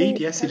 Indeed,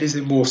 yes, it is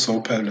in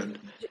Warsaw, Poland.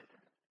 Do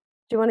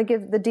you want to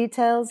give the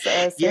details?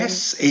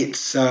 Yes,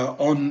 it's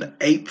on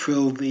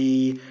April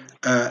the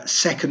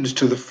 2nd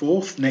to the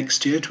 4th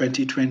next year,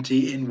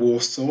 2020, in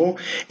Warsaw.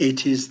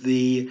 It is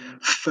the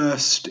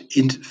first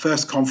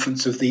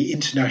conference of the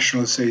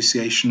International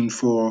Association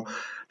for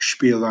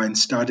Spielrein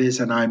Studies,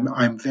 and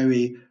I'm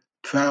very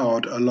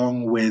proud,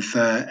 along with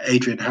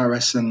Adrian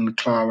Harris and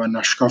Clara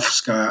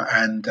Nashkovska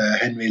and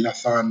Henry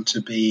Lathan,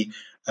 to be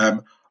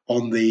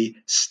on the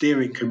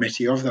steering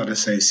committee of that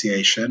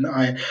association.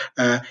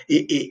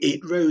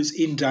 It rose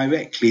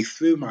indirectly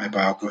through my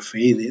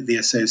biography, the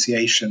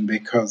association,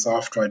 because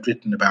after I'd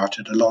written about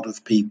it, a lot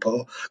of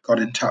people got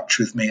in touch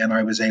with me, and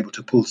I was able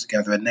to pull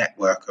together a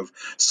network of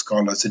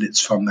scholars, and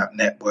it's from that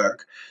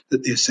network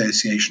that the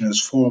association has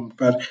formed.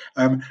 But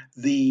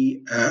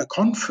the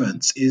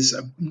conference is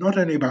not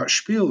only about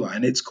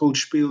Spielrein, it's called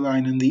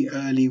Spielrein and the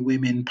Early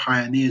Women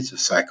Pioneers of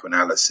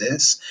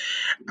Psychoanalysis,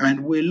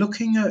 and we're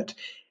looking at,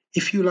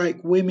 if you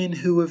like, women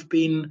who have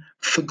been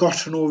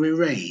forgotten or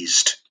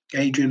erased.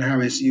 Adrian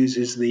Harris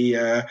uses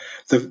the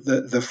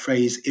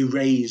phrase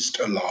 "erased"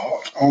 a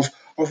lot,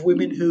 of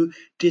women who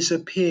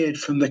disappeared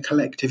from the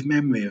collective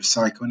memory of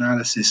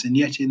psychoanalysis, and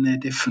yet in their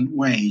different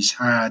ways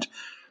had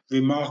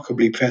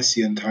remarkably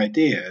prescient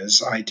ideas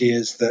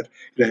that,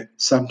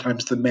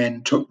 sometimes the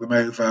men took them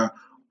over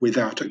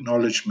without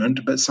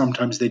acknowledgement, but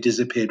sometimes they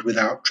disappeared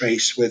without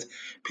trace, with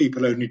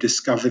people only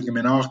discovering them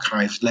in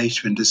archives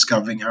later and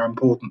discovering how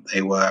important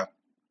they were.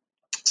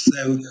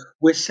 So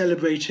we're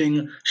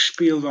celebrating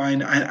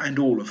Spielrein and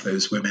all of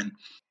those women.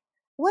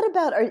 What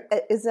about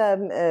is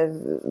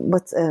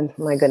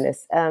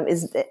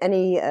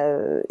any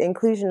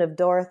inclusion of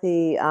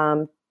Dorothy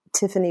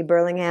Tiffany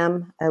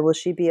Burlingham? Will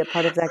she be a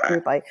part of that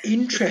group?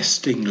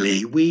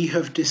 Interestingly, we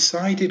have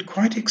decided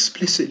quite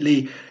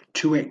explicitly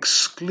to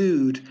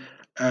exclude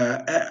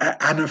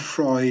Anna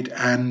Freud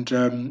and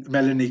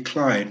Melanie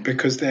Klein,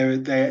 because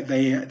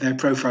their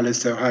profile is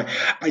so high.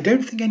 I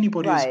don't think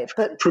anybody has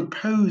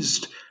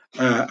proposed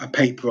a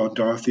paper on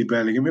Dorothy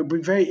Burlingham. It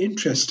would be very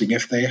interesting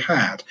if they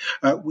had.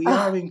 We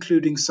are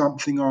including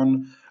something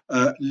on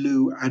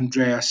Lou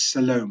Andreas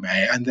Salome,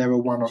 and there are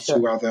one or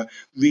two other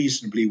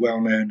reasonably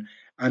well-known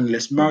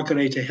analysts.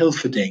 Margareta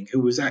Hilferding, who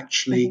was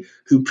actually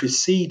who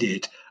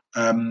preceded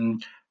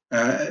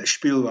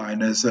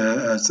Spielrein as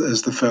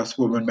the first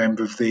woman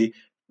member of the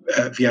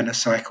Vienna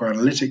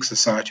Psychoanalytic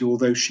Society,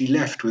 although she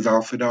left with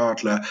Alfred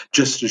Adler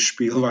just as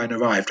Spielrein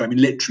arrived. I mean,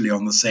 literally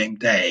on the same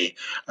day.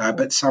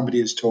 But somebody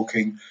is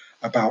talking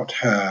about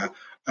her.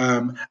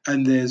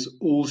 And there's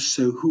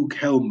also Hug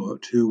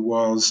Helmut, who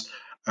was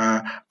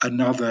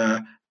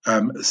another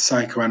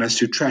psychoanalyst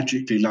who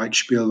tragically, like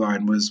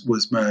Spielrein,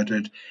 was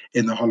murdered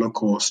in the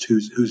Holocaust,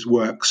 whose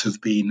works have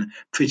been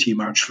pretty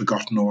much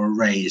forgotten or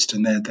erased.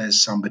 And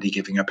there's somebody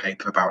giving a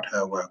paper about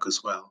her work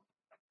as well.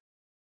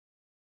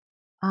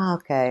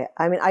 Okay.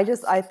 I mean,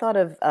 I thought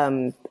of,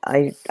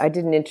 I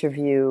did an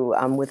interview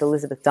with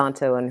Elizabeth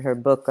Danto on her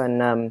book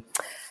on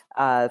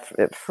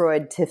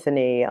Freud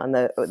Tiffany, on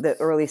the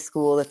early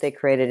school that they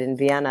created in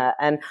Vienna.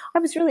 And I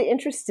was really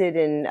interested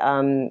in,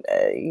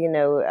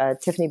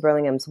 Tiffany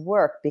Burlingham's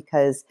work,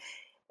 because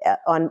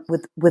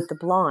with the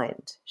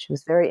blind, she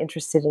was very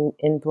interested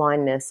in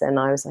blindness. And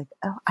I was like,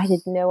 oh, I had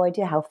no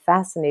idea how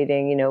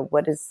fascinating,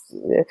 what is,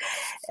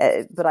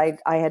 but I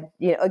had,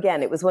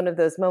 again, it was one of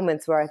those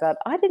moments where I thought,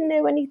 I didn't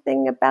know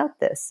anything about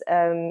this.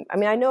 I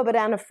mean, I know about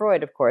Anna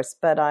Freud, of course,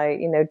 but I,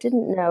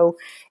 didn't know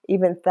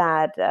even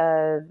that,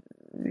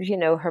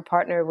 her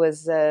partner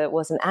was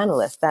an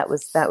analyst. That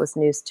was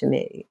news to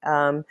me.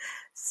 But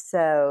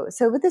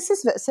this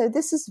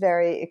is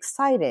very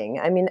exciting.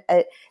 I mean,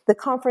 the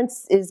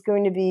conference is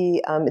going to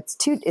be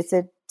it's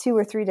a 2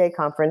 or 3 day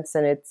conference,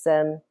 and it's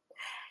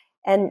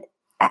and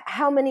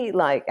how many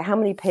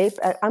papers?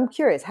 I'm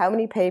curious, how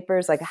many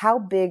papers? Like, how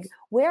big?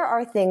 Where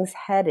are things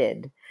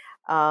headed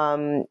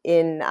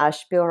in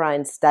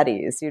Spielrein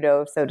studies,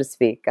 so to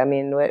speak? I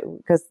mean,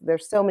 because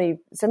there's so many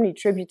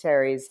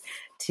tributaries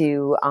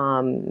to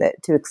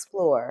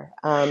explore.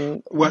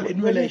 Well,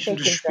 in relation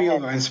to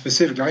Spielrein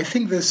specifically, I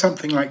think there's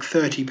something like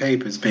 30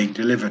 papers being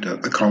delivered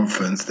at the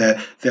conference.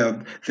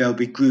 They'll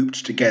be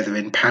grouped together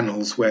in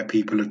panels where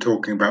people are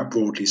talking about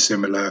broadly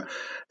similar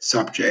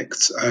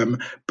subjects.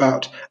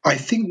 But I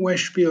think where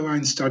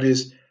Spielrein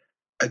studies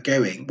are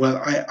going,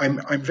 well,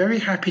 I'm very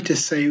happy to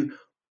say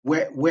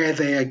where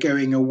they are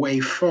going away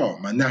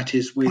from, and that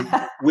is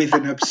with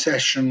an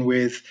obsession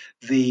with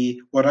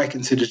what I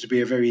consider to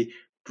be a very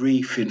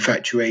brief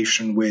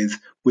infatuation with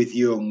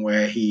Jung,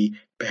 where he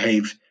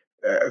behaved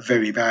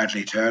very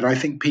badly to her. And I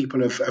think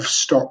people have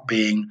stopped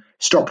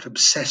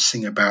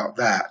obsessing about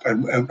that,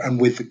 and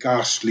with the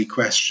ghastly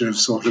question of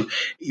sort of,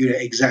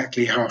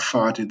 exactly how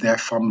far did their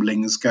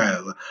fumblings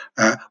go,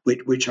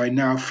 which I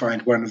now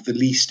find one of the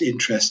least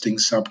interesting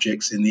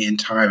subjects in the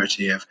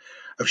entirety of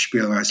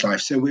Spielrein's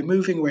life. So we're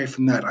moving away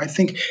from that. I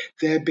think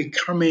they're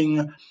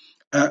becoming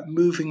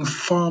moving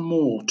far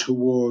more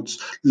towards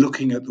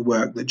looking at the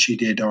work that she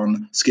did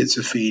on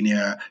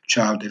schizophrenia,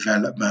 child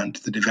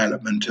development, the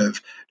development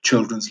of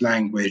children's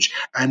language,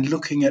 and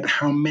looking at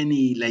how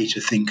many later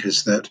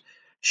thinkers that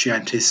she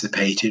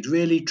anticipated,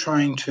 really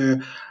trying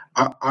to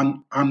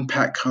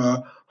unpack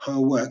her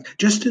work,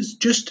 just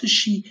as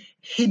she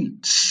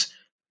hints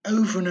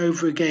over and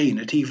over again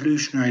at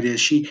evolutionary ideas.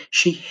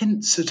 She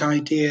hints at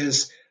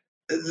ideas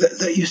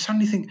that you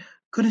suddenly think,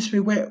 goodness me,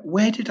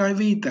 where did I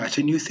read that?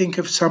 And you think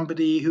of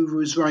somebody who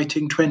was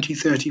writing 20,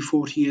 30,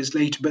 40 years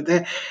later, but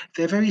they're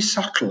very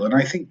subtle. And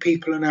I think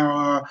people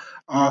now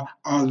are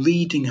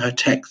reading her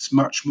texts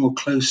much more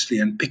closely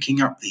and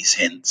picking up these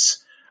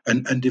hints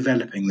and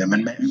developing them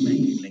and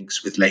making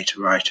links with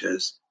later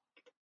writers.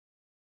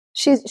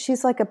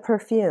 She's like a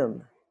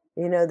perfume.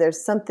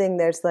 There's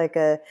like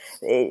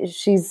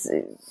she's,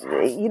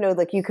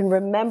 like you can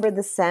remember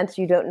the scent.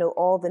 You don't know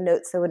all the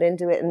notes that went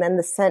into it. And then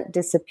the scent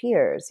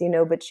disappears,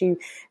 but she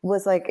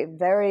was like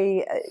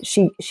very,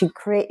 she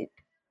create,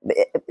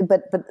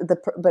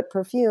 but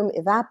perfume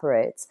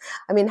evaporates.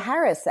 I mean,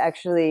 Harris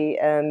actually,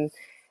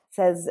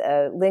 says,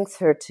 links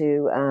her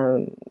to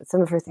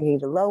some of her thinking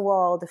to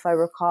Lowald, if I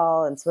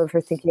recall, and some of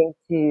her thinking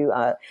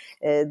to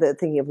the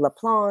thinking of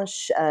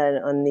Laplanche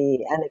on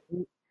the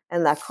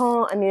and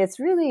Lacan. I mean,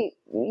 it's really,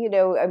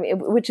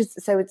 which is,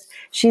 so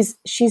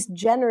she's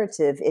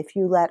generative if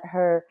you let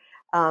her,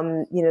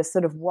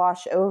 sort of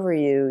wash over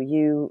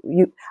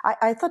you.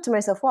 I thought to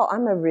myself, well,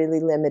 I'm a really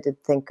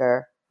limited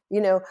thinker.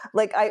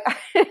 Like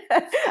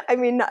I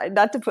mean,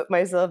 not to put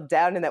myself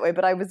down in that way,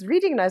 but I was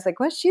reading and I was like,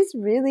 well, she's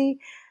really,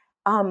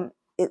 I'm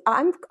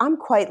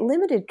quite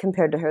limited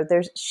compared to her.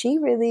 She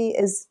really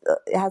is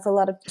has a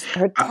lot of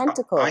her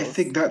tentacles. I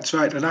think that's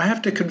right, and I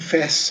have to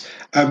confess,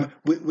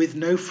 with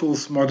no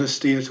false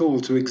modesty at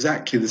all, to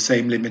exactly the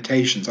same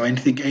limitations. I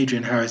think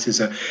Adrienne Harris is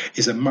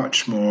a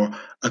much more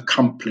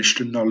accomplished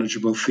and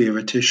knowledgeable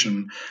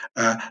theoretician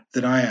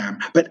than I am.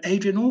 But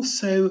Adrienne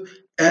also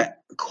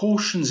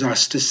cautions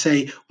us to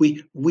say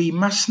we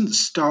mustn't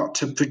start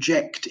to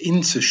project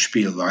into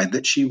Spielwein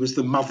that she was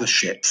the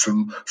mothership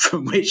from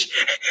which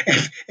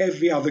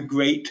every other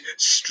great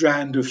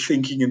strand of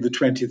thinking in the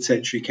 20th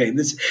century came.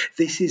 This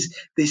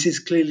is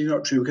clearly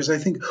not true, because I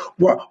think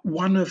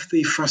one of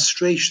the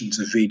frustrations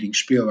of reading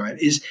Spielwein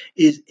is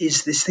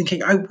this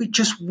thinking, I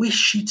just wish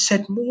she'd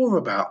said more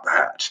about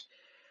that.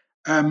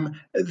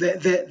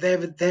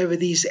 There are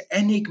these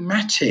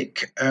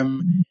enigmatic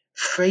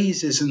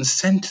phrases and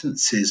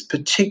sentences,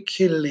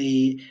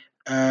 particularly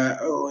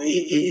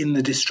in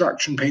the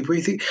Destruction paper.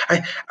 You think,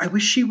 I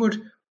wish she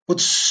would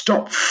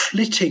stop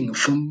flitting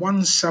from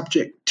one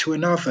subject to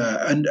another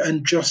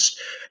and just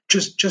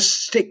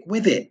stick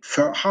with it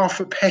for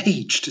half a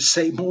page to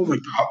say more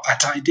about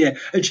that idea.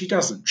 And she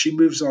doesn't. She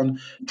moves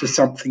on to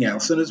something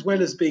else. And as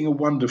well as being a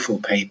wonderful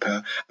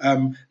paper,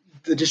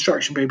 the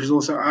Destruction paper is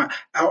also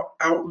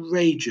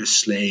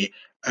outrageously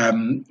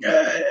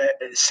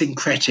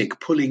syncretic,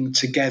 pulling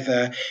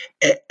together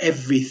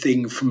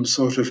everything from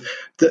sort of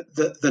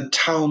the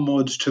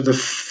Talmud to the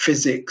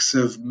physics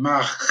of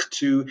Mach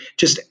to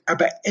just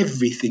about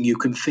everything you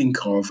can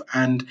think of,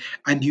 and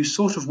you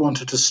sort of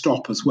wanted to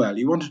stop as well.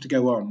 You wanted to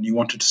go on, you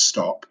wanted to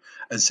stop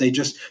and say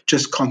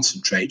just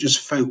concentrate, just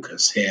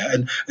focus here,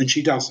 and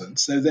she doesn't.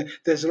 So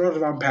there's a lot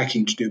of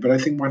unpacking to do, but I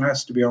think one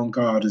has to be on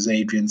guard, as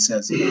Adrienne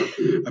says,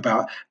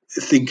 about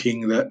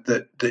thinking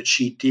that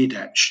she did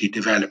actually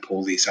develop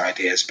all these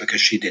ideas,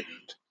 because she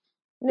didn't.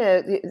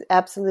 No,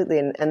 absolutely.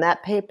 And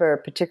that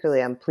paper,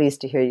 particularly, I'm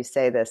pleased to hear you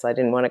say this. I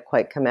didn't want to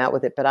quite come out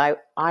with it, but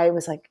I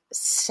was like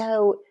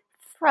so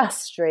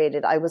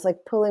frustrated. I was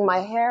like pulling my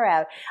hair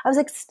out. I was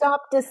like,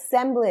 stop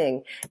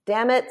dissembling.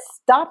 Damn it,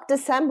 stop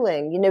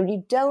dissembling.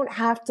 You don't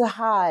have to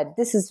hide.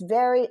 This is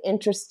very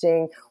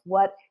interesting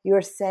what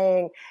you're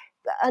saying.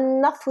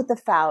 Enough with the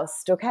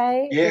Faust,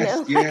 okay?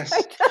 Yes, yes.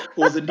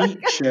 Or the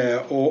Nietzsche,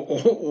 or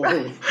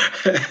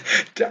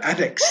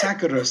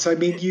Anaxagoras. I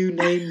mean, you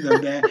name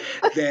them,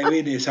 they're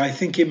in it. I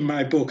think in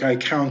my book I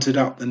counted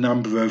up the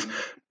number of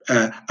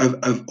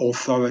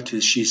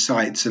authorities she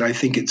cites, and I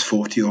think it's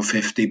 40 or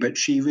 50, but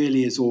she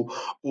really is all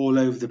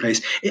over the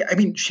place. I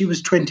mean, she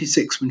was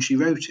 26 when she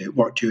wrote it.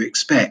 What do you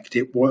expect?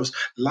 It was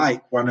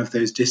like one of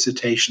those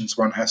dissertations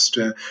one has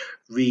to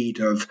read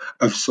of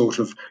sort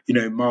of,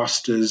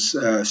 master's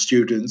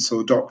students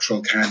or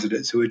doctoral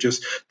candidates who are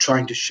just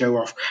trying to show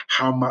off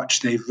how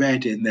much they've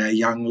read in their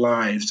young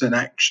lives, and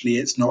actually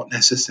it's not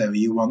necessary.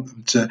 You want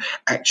them to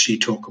actually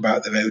talk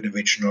about their own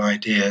original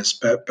ideas,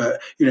 but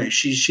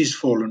she's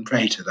fallen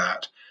prey to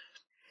that.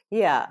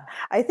 Yeah,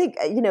 I think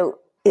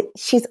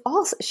she's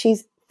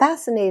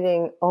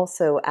fascinating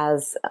also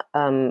as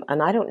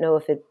and I don't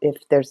know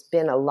if there's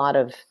been a lot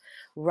of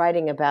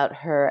writing about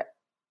her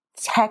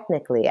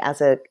technically as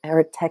her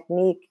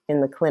technique in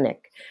the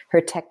clinic,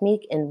 her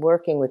technique in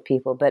working with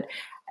people, but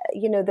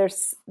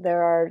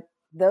there are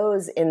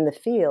those in the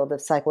field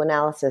of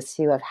psychoanalysis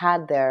who have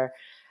had their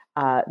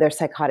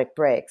psychotic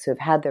breaks, who have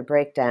had their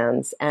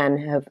breakdowns, and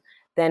have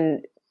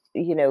then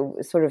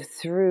sort of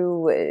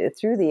through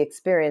the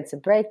experience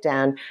of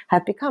breakdown,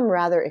 have become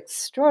rather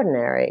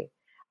extraordinary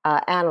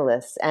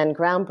analysts and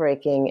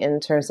groundbreaking in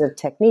terms of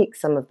technique,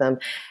 some of them.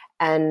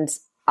 And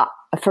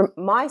for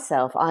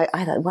myself, I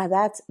thought, well,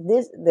 that's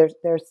this.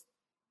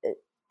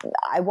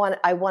 I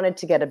wanted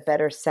to get a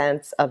better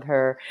sense of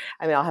her.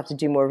 I mean, I'll have to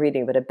do more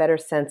reading, but a better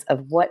sense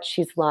of what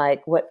she's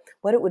like, what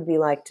it would be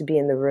like to be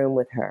in the room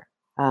with her.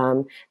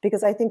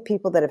 Because I think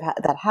people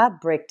that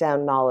have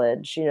breakdown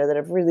knowledge, that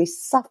have really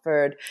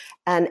suffered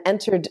and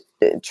entered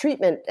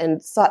treatment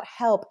and sought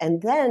help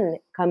and then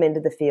come into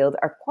the field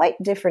are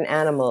quite different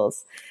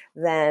animals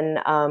than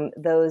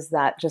those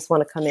that just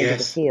want to come into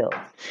the field.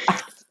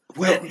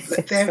 Well,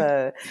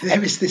 there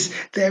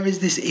is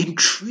this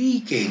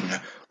intriguing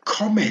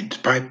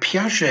comment by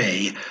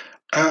Piaget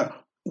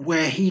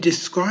where he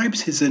describes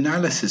his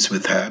analysis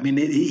with her. I mean,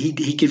 he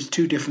gives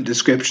two different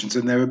descriptions,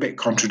 and they're a bit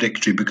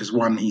contradictory, because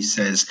one, he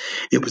says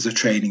it was a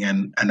training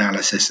and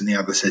analysis, and the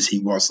other says he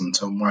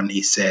wasn't. And one,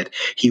 he said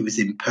he was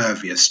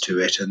impervious to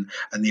it, and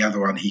the other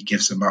one, he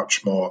gives a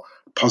much more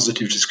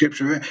positive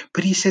description.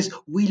 But he says,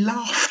 we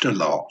laughed a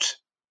lot.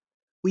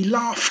 We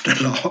laughed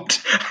a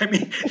lot. I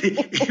mean,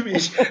 the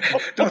image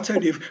not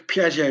only of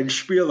Piaget and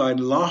Spiellein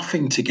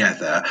laughing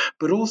together,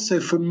 but also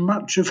from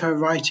much of her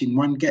writing,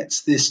 one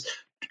gets this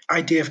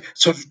idea of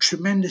sort of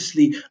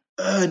tremendously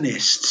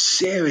earnest,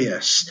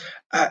 serious,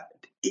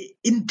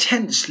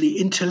 intensely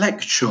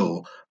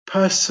intellectual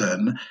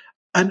person,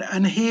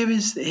 and here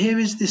is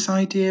this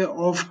idea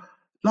of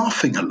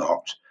laughing a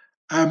lot,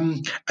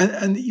 and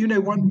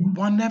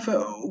one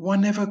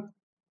never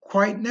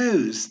quite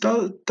knows,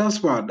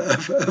 does one?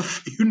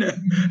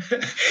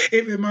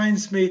 It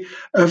reminds me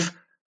of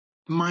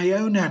my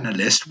own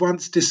analyst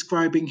once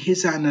describing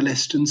his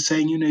analyst and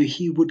saying,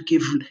 he would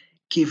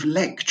give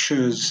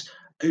lectures,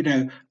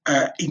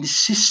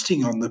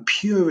 insisting on the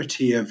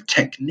purity of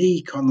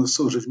technique, on the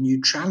sort of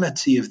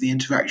neutrality of the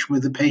interaction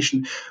with the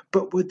patient,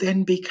 but would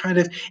then be kind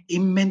of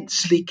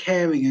immensely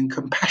caring and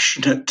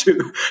compassionate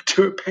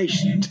to a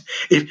patient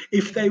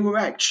if they were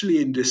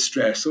actually in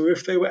distress, or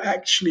if they were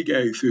actually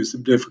going through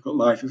some difficult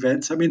life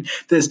events. I mean,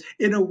 there's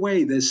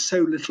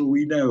so little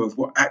we know of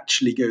what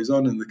actually goes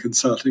on in the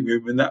consulting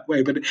room in that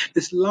way, but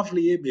this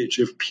lovely image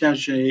of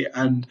Piaget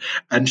and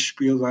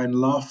Spiellein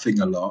laughing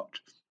a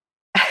lot.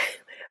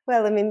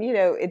 Well, I mean,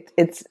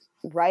 it's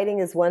writing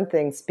is one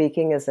thing,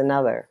 speaking is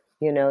another.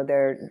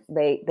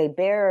 They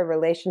bear a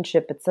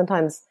relationship, but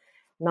sometimes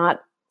not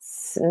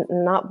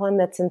one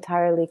that's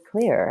entirely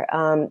clear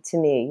to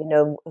me.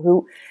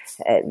 Who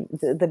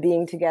the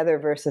being together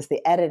versus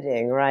the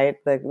editing, right?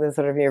 The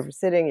sort of you're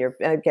sitting,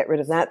 get rid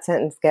of that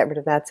sentence, get rid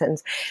of that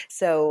sentence.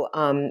 So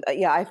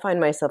I find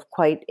myself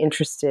quite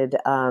interested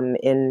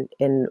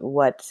in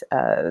what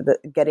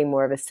getting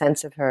more of a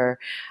sense of her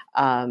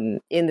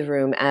in the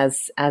room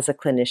as a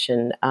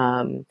clinician,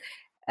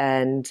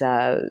 and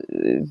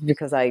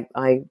because I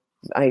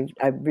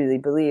really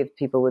believe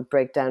people with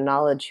breakdown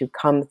knowledge who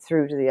come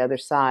through to the other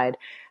side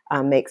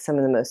make some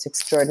of the most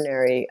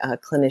extraordinary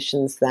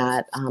clinicians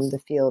that the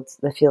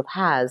field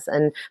has,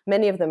 and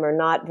many of them are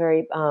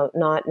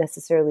not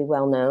necessarily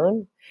well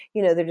known.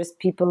 They're just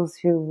people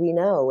who we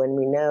know, and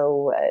we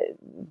know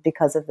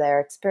because of their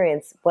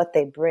experience what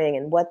they bring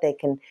and what they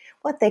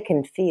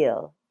can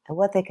feel and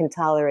what they can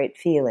tolerate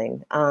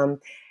feeling.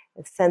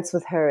 The sense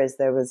with her is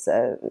there was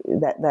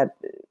that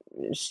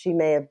she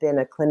may have been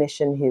a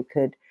clinician who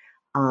could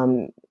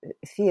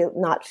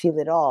not feel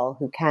it all,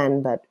 who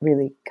can, but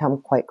really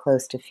come quite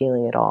close to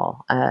feeling it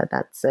all.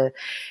 That's the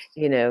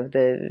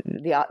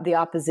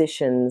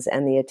oppositions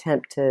and the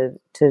attempt to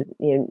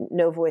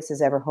no voice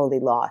is ever wholly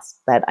lost.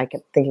 That I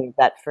kept thinking of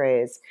that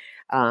phrase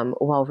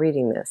while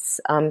reading this.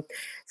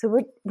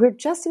 So we're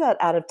just about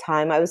out of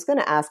time. I was going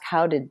to ask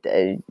how did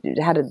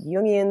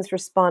Jungians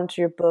respond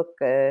to your book?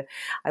 I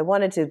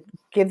wanted to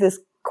give this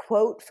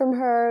quote from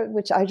her,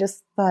 which I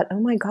just thought, oh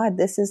my God,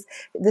 this is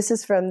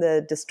from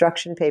the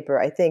Destruction paper.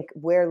 I think,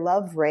 where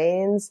love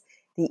reigns,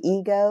 the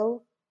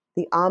ego,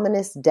 the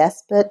ominous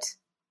despot,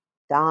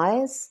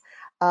 dies.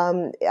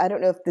 I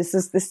don't know if this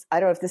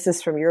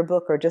is from your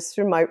book or just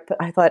from my. But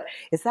I thought,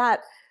 is that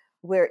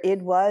where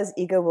id was,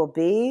 ego will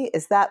be?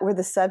 Is that where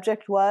the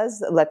subject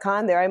was?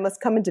 Lacan, there I must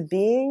come into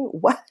being.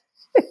 What?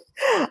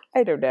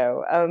 I don't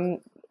know.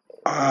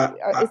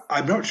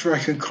 I'm not sure I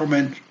can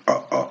comment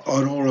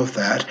on all of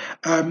that.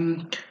 How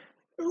do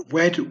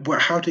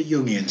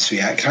Jungians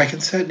react? I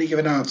can certainly give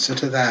an answer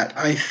to that.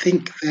 I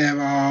think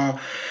there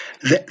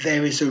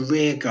is a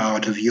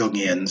rearguard of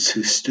Jungians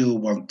who still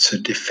want to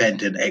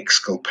defend and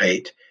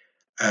exculpate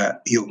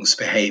Jung's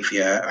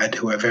behaviour, and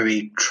who are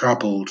very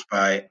troubled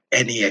by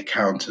any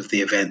account of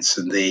the events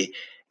and the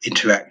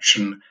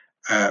interaction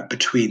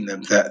between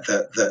them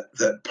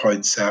that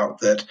points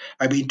out that,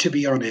 I mean, to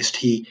be honest,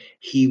 he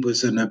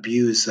was an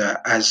abuser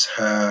as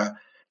her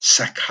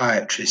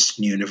psychiatrist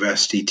and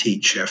university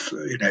teacher,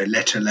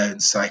 let alone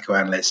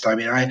psychoanalyst. I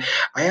mean, I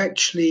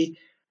actually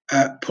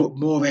put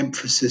more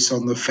emphasis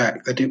on the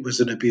fact that it was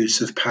an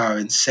abuse of power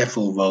in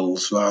several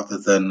roles, rather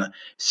than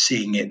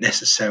seeing it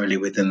necessarily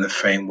within the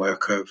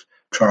framework of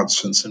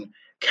transference and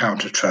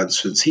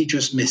countertransference. He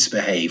just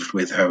misbehaved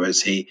with her,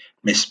 as he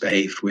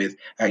misbehaved with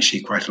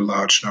actually quite a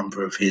large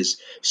number of his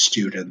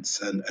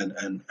students and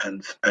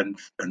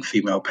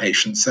female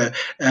patients. So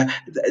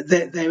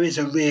there is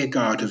a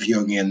rearguard of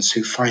Jungians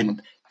who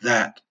find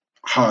that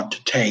hard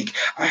to take.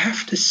 I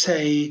have to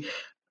say,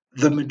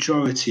 the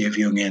majority of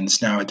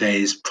Jungians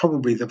nowadays,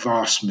 probably the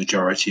vast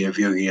majority of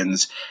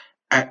Jungians,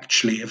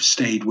 actually have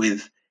stayed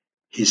with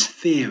his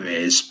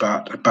theories,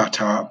 but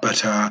are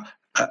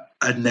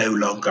no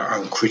longer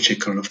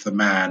uncritical of the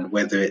man,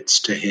 whether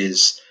it's to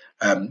his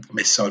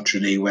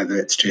misogyny, whether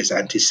it's to his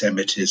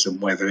anti-Semitism,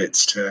 whether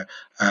it's to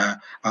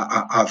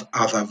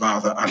other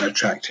rather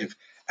unattractive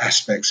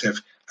aspects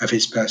of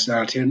his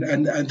personality.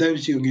 And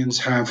those Jungians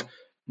have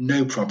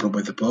no problem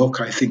with the book.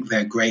 I think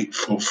they're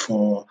grateful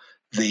for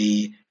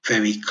the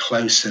very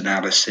close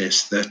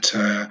analysis that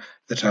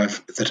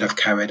I've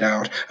carried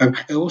out. I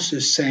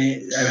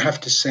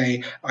have to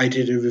say, I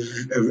did a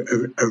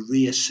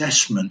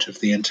reassessment of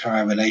the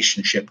entire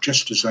relationship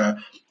just as a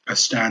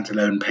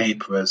standalone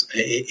paper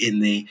in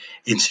the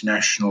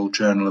International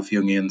Journal of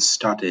Jungian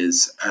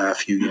Studies a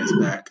few years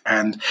back,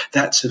 and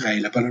that's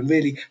available. And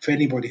really, for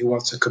anybody who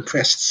wants a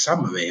compressed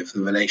summary of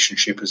the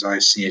relationship as I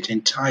see it,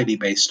 entirely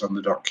based on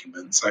the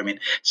documents, I mean,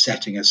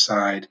 setting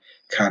aside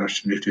Carlo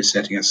Tenuta,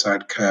 setting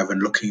aside Curve,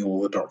 and looking at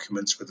all the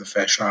documents with a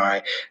fresh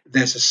eye,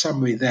 there's a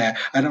summary there.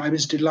 And I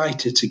was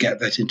delighted to get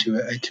that into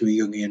a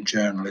Jungian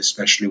journal,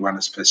 especially one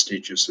as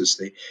prestigious as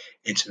the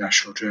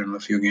International Journal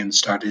of Jungian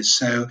Studies.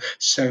 So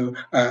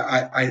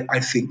I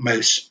think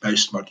most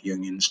modern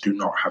Jungians do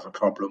not have a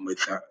problem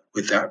with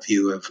that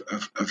view of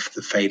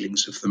the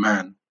failings of the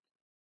man.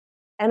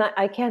 And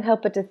I can't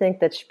help but to think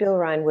that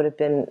Spielrein would have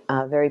been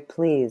very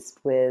pleased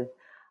with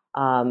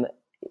your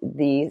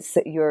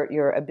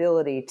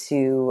ability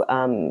to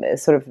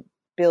sort of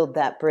build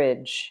that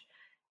bridge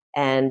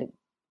and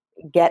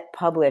get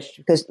published,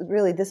 because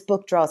really this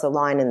book draws a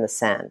line in the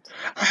sand.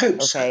 I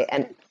hope so.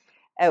 And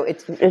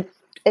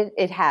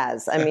it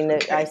has. I mean,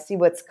 okay. I see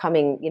what's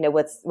coming. You know,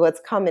 what's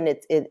coming.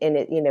 In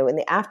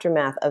the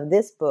aftermath of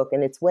this book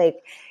and its wake,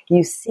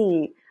 you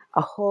see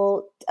a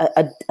whole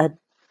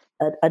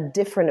a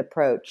different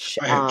approach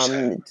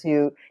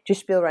to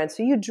Spielrein.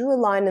 So you drew a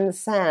line in the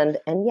sand,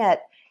 and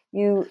yet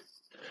you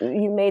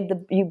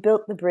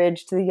built the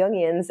bridge to the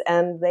Jungians,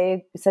 and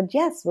they said,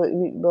 yes,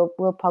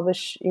 we'll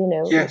publish.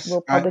 Yes,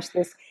 we'll publish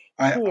this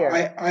here.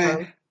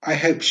 I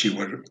hope she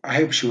would. I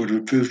hope she would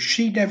have approved.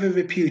 She never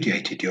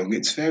repudiated Jung.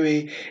 It's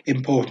very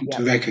important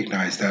to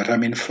recognise that. I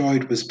mean,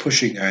 Freud was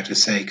pushing her to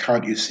say,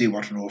 "Can't you see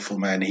what an awful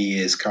man he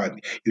is? Can't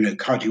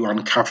you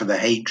uncover the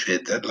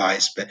hatred that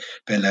lies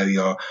below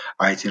your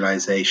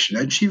idealization?"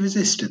 And she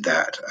resisted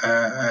that,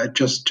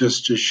 just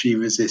as she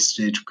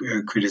resisted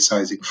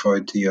criticising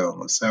Freud to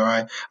Jung. So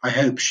I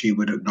hope she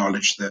would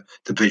acknowledge the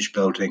bridge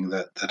building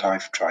that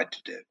I've tried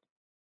to do.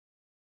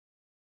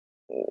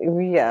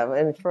 Yeah,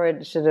 and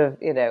Freud should have,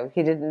 he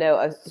didn't know.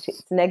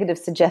 It's negative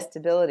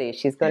suggestibility.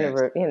 She's going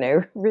to,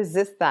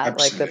 resist that.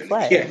 Absolutely. Like the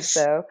plague. Yes.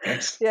 So,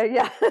 yes.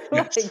 Yeah.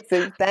 Yes.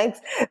 So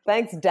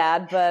thanks,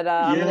 Dad, but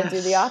I'm going to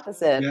do the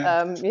opposite.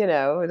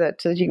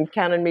 So you can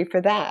count on me for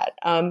that.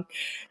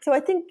 So I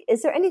think,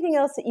 is there anything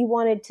else that you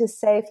wanted to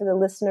say for the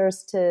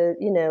listeners to,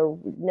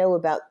 know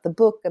about the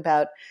book,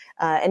 about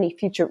any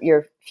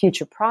your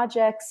future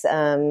projects,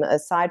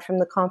 aside from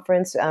the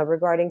conference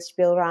regarding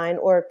Spielrein,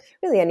 or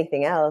really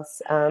anything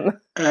else?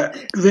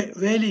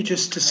 Really,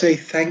 just to say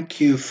thank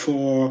you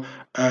for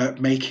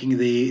making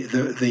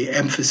the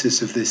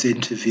emphasis of this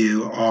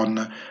interview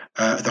on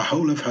the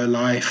whole of her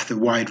life, the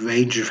wide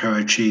range of her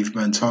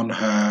achievements, on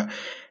her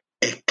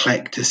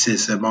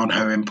eclecticism, on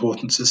her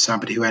importance as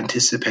somebody who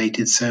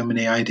anticipated so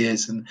many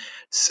ideas and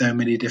so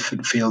many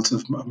different fields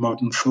of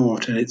modern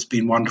thought. And it's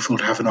been wonderful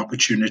to have an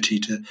opportunity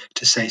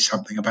to say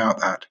something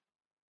about that.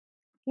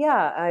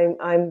 Yeah,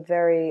 I'm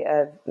very,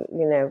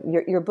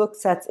 your book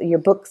sets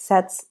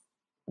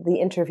the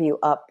interview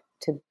up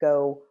to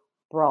go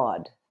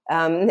broad,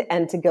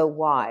 and to go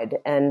wide,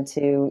 and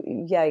to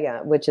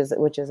which is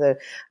a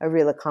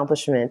real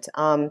accomplishment.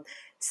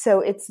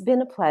 So it's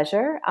been a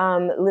pleasure,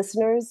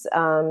 listeners.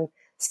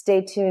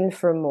 Stay tuned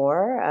for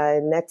more.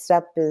 Next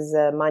up is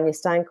Manja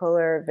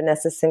Steinkohler,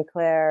 Vanessa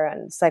Sinclair,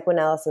 and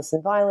Psychoanalysis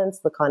and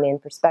Violence: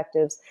 Lacanian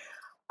Perspectives.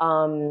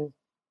 And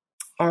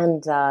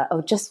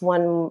just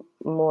one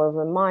more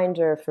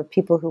reminder for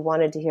people who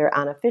wanted to hear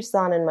Anna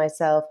Fishzahn and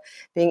myself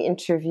being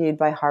interviewed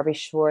by Harvey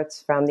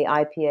Schwartz from the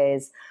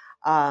IPA's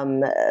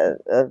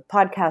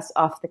podcast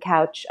Off the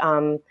Couch,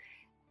 On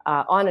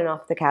and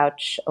Off the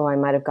Couch. Oh, I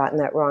might have gotten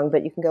that wrong,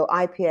 but you can go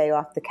IPA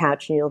Off the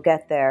Couch and you'll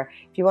get there.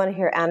 If you want to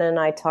hear Anna and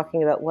I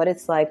talking about what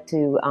it's like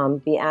to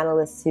be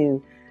analysts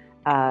who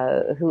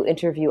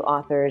interview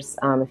authors.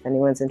 If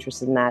anyone's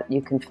interested in that,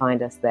 you can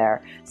find us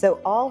there. So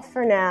all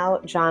for now,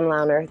 John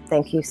Launer,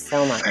 thank you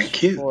so much.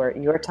 Thank you for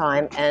your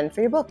time and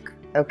for your book.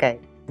 Okay,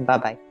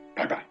 bye-bye.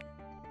 Bye-bye.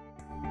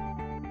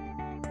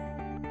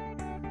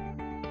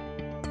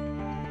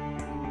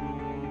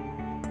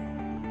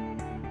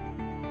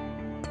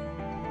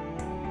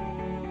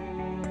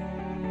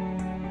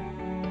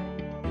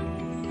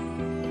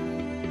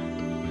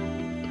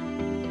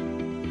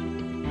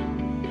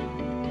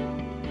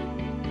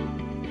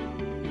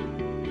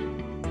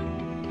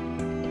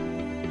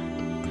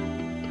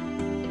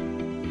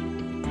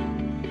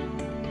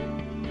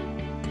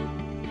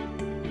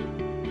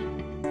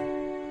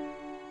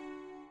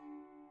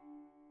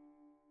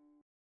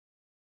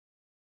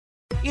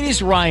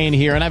 is Ryan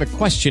here, and I have a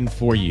question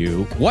for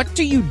you. What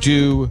do you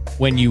do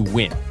when you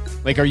win?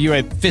 Like, are you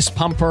a fist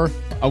pumper,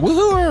 a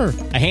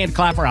woohooer, a hand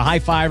clapper, a high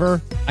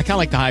fiver? I kind of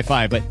like the high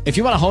five, but if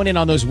you want to hone in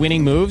on those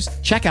winning moves,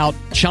 check out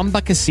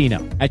Chumba Casino.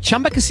 At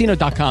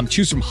ChumbaCasino.com,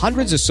 choose from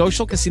hundreds of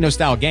social casino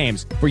style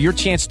games for your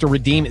chance to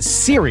redeem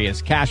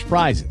serious cash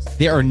prizes.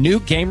 There are new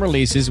game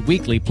releases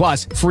weekly,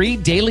 plus free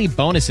daily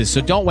bonuses. So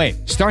don't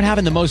wait. Start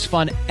having the most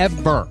fun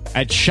ever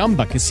at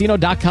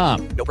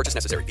ChumbaCasino.com. No purchase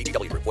necessary.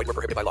 VGW Group. Void where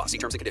prohibited by law. See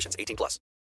terms and conditions. 18+.